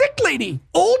 Old sick lady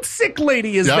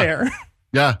is there.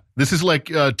 Yeah, this is like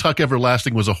Tuck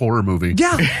Everlasting was a horror movie.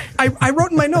 Yeah, I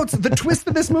wrote in my notes, the twist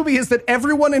of this movie is that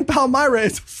everyone in Palmyra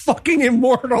is fucking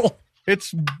immortal.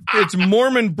 It's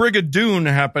Mormon Brigadoon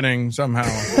happening somehow.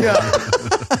 Yeah.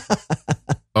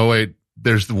 Oh, wait,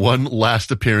 there's the one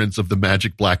last appearance of the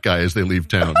magic black guy as they leave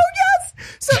town. Oh,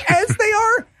 yes. So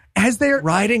as they're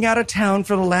riding out of town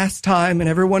for the last time and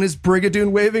everyone is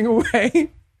Brigadoon waving away,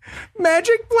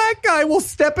 magic black guy will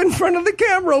step in front of the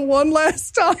camera one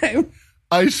last time.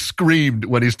 I screamed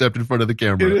when he stepped in front of the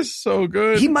camera. It is so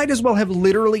good. He might as well have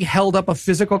literally held up a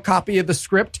physical copy of the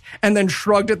script and then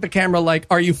shrugged at the camera like,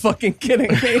 are you fucking kidding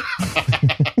me?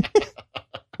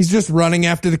 He's just running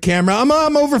after the camera. I'm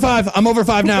over 5. I'm over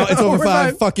 5 now. It's over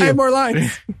 5. Fuck you. I have more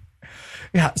lines.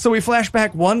 Yeah, so we flash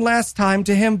back one last time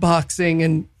to him boxing,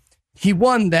 and he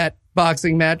won that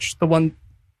boxing match, the one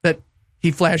that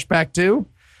he flashed back to.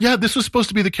 Yeah, this was supposed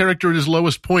to be the character at his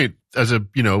lowest point as a,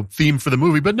 theme for the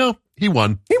movie, but no, he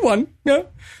won. He won, yeah.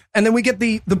 And then we get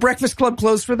the Breakfast Club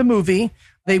closed for the movie.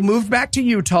 They moved back to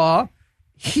Utah.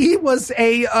 He was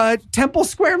a Temple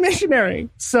Square missionary,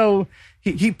 so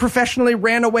he professionally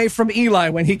ran away from Eli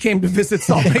when he came to visit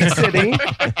Salt Lake City.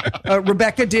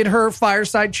 Rebecca did her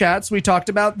fireside chats. We talked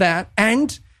about that.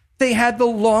 And they had the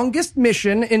longest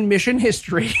mission in mission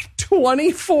history,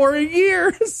 24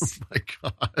 years. Oh, my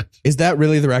God. Is that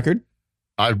really the record?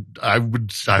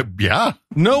 Yeah.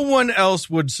 No one else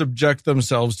would subject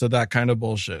themselves to that kind of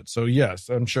bullshit. So yes,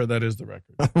 I'm sure that is the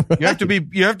record. Right.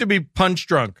 You have to be punch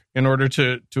drunk in order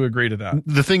to agree to that.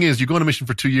 The thing is, you go on a mission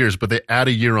for 2 years, but they add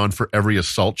a year on for every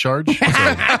assault charge.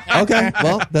 So. Okay,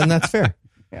 well, then that's fair.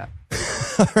 Yeah.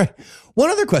 All right. One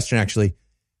other question, actually.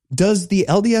 Does the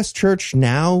LDS Church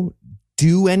now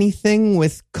do anything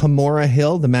with Cumorah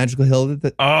Hill, the magical hill that they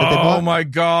bought? Oh, my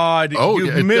God.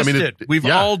 You've missed it. We've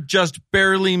all just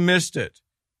barely missed it.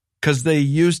 Because they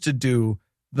used to do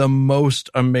the most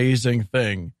amazing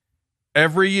thing.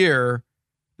 Every year,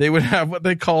 they would have what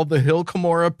they called the Hill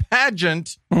Cumorah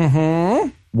pageant.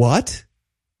 Mm-hmm. What?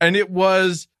 And it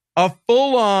was a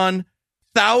full-on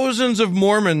thousands of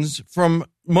Mormons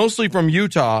mostly from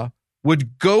Utah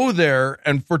would go there,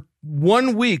 and for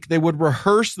 1 week they would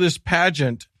rehearse this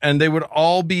pageant, and they would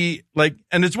all be like,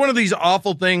 and it's one of these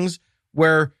awful things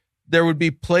where there would be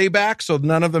playback, so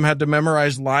none of them had to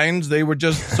memorize lines. They would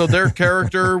so their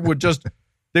character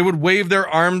they would wave their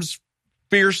arms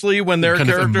fiercely when their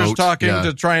character's talking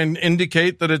to try and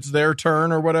indicate that it's their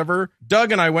turn or whatever.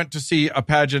 Doug and I went to see a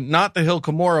pageant, not the Hill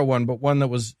Cumorah one, but one that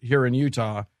was here in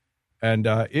Utah. And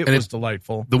it was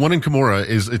delightful. The one in Cumorah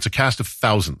it's a cast of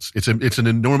thousands. It's an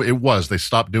enormous. It was. They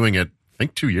stopped doing it, I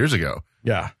think, 2 years ago.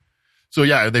 Yeah. So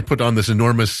yeah, they put on this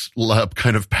enormous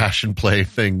kind of passion play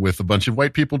thing with a bunch of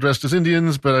white people dressed as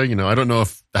Indians. But I don't know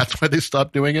if that's why they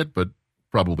stopped doing it, but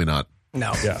probably not.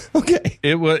 No. Yeah. Okay.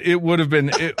 It would have been.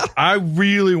 I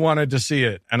really wanted to see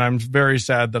it, and I'm very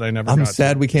sad that I never. I'm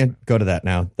sad we can't go to that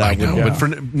now. I know, but for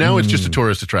now, it's just a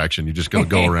tourist attraction. You just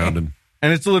go around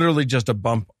and it's literally just a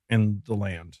bump in the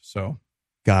land. So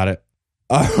got it.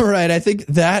 All right. I think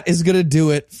that is going to do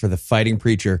it for The Fighting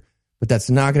Preacher, but that's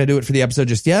not going to do it for the episode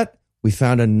just yet. We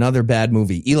found another bad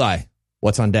movie. Eli,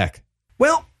 what's on deck?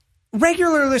 Well,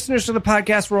 regular listeners to the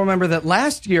podcast will remember that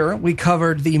last year we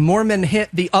covered the Mormon hit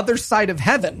The Other Side of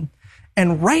Heaven.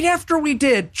 And right after we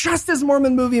did, just as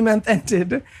Mormon Movie Month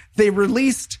ended, they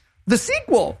released the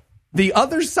sequel, The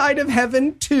Other Side of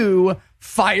Heaven 2,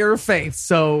 Fire Faith.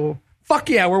 So fuck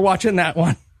yeah, we're watching that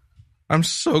one. I'm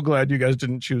so glad you guys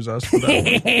didn't choose us for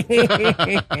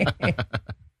that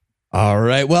one. All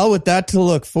right. Well, with that to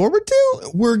look forward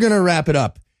to, we're going to wrap it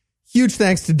up. Huge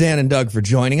thanks to Dan and Doug for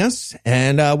joining us.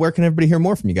 And where can everybody hear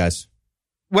more from you guys?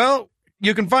 Well,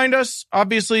 you can find us,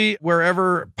 obviously,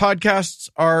 wherever podcasts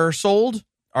are sold.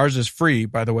 Ours is free,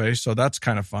 by the way, so that's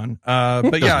kind of fun.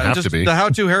 But yeah, just The How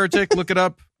To Heretic, look it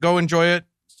up. Go enjoy it.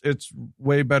 It's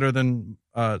way better than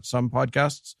some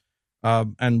podcasts.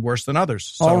 And worse than others.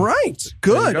 So, all right,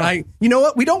 good. You know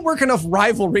what? We don't work enough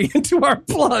rivalry into our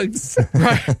plugs.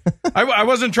 Right. I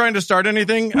wasn't trying to start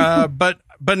anything, but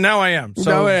now I am.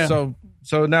 So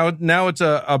now it's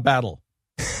a battle.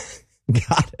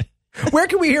 Got it. Where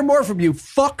can we hear more from you?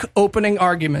 Fuck opening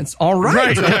arguments. All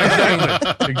right.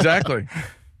 Exactly.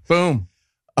 Boom.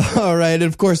 All right. And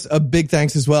of course, a big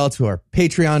thanks as well to our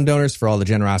Patreon donors for all the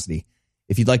generosity.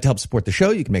 If you'd like to help support the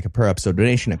show, you can make a per episode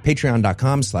donation at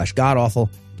patreon.com/godawful,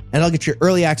 and I'll get you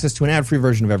early access to an ad-free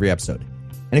version of every episode.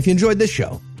 And if you enjoyed this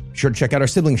show, be sure to check out our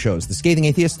sibling shows, The Scathing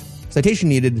Atheist, Citation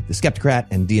Needed, The Skeptocrat,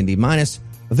 and D&D Minus,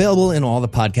 available in all the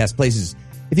podcast places.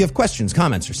 If you have questions,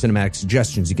 comments, or cinematic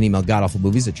suggestions, you can email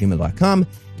godawfulmovies@gmail.com.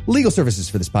 Legal services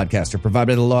for this podcast are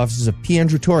provided by the law offices of P.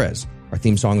 Andrew Torres. Our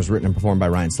theme song was written and performed by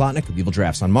Ryan Slotnick of Evil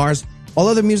Drafts on Mars. All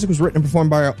other music was written and performed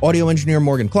by our audio engineer,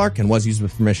 Morgan Clark, and was used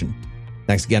with permission.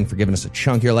 Thanks again for giving us a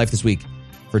chunk of your life this week.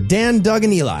 For Dan, Doug,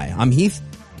 and Eli, I'm Heath.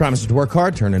 Promises to work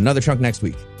hard, turn another chunk next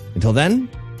week. Until then,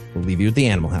 we'll leave you with the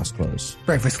Animal House close.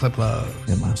 Breakfast Club close.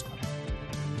 Animal House close.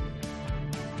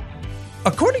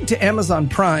 According to Amazon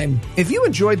Prime, if you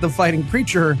enjoyed The Fighting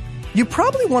Preacher, you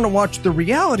probably want to watch the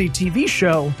reality TV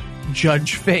show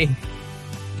Judge Faith.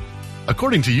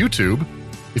 According to YouTube,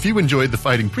 if you enjoyed The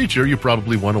Fighting Preacher, you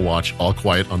probably want to watch All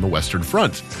Quiet on the Western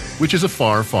Front, which is a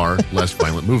far, far less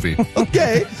violent movie.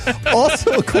 Okay.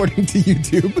 Also, according to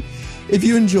YouTube, if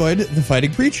you enjoyed The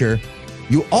Fighting Preacher,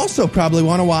 you also probably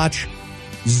want to watch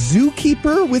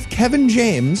Zookeeper with Kevin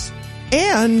James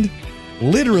and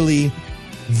literally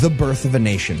The Birth of a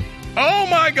Nation. Oh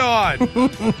my God.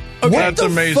 Okay, that's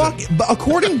amazing. Fuck?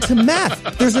 According to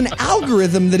math, there's an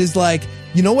algorithm that is like,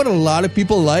 you know what a lot of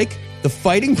people like? The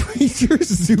Fighting Preacher,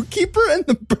 Zookeeper, and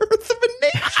The Birth of a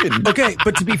Nation. Okay,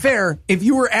 but to be fair, if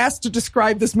you were asked to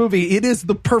describe this movie, it is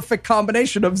the perfect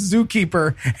combination of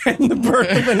Zookeeper and The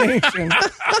Birth of a Nation.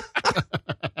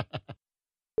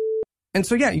 And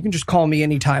so, yeah, you can just call me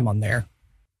anytime on there.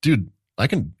 Dude, I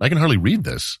can hardly read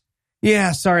this.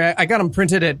 Yeah, sorry, I got them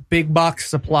printed at big box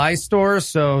supply stores,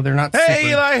 so they're not Hey, super...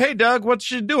 Eli. Hey, Doug.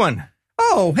 What you doing?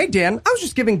 Oh, hey, Dan. I was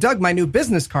just giving Doug my new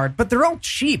business card, but they're all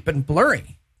cheap and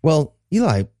blurry. Well,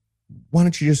 Eli, why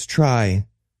don't you just try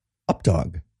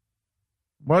Updog?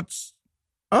 What's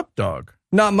up, dog?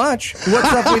 Not much.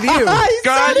 What's up with you? God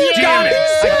damn it.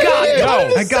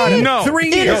 I got it. No. 3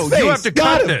 In his years. No, you have face. to Got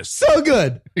cut him. this. So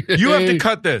good. You have to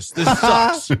cut this. This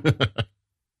sucks.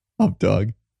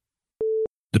 Updog.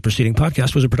 The preceding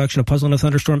podcast was a production of Puzzle and a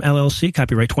Thunderstorm, LLC,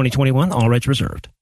 copyright 2021, all rights reserved.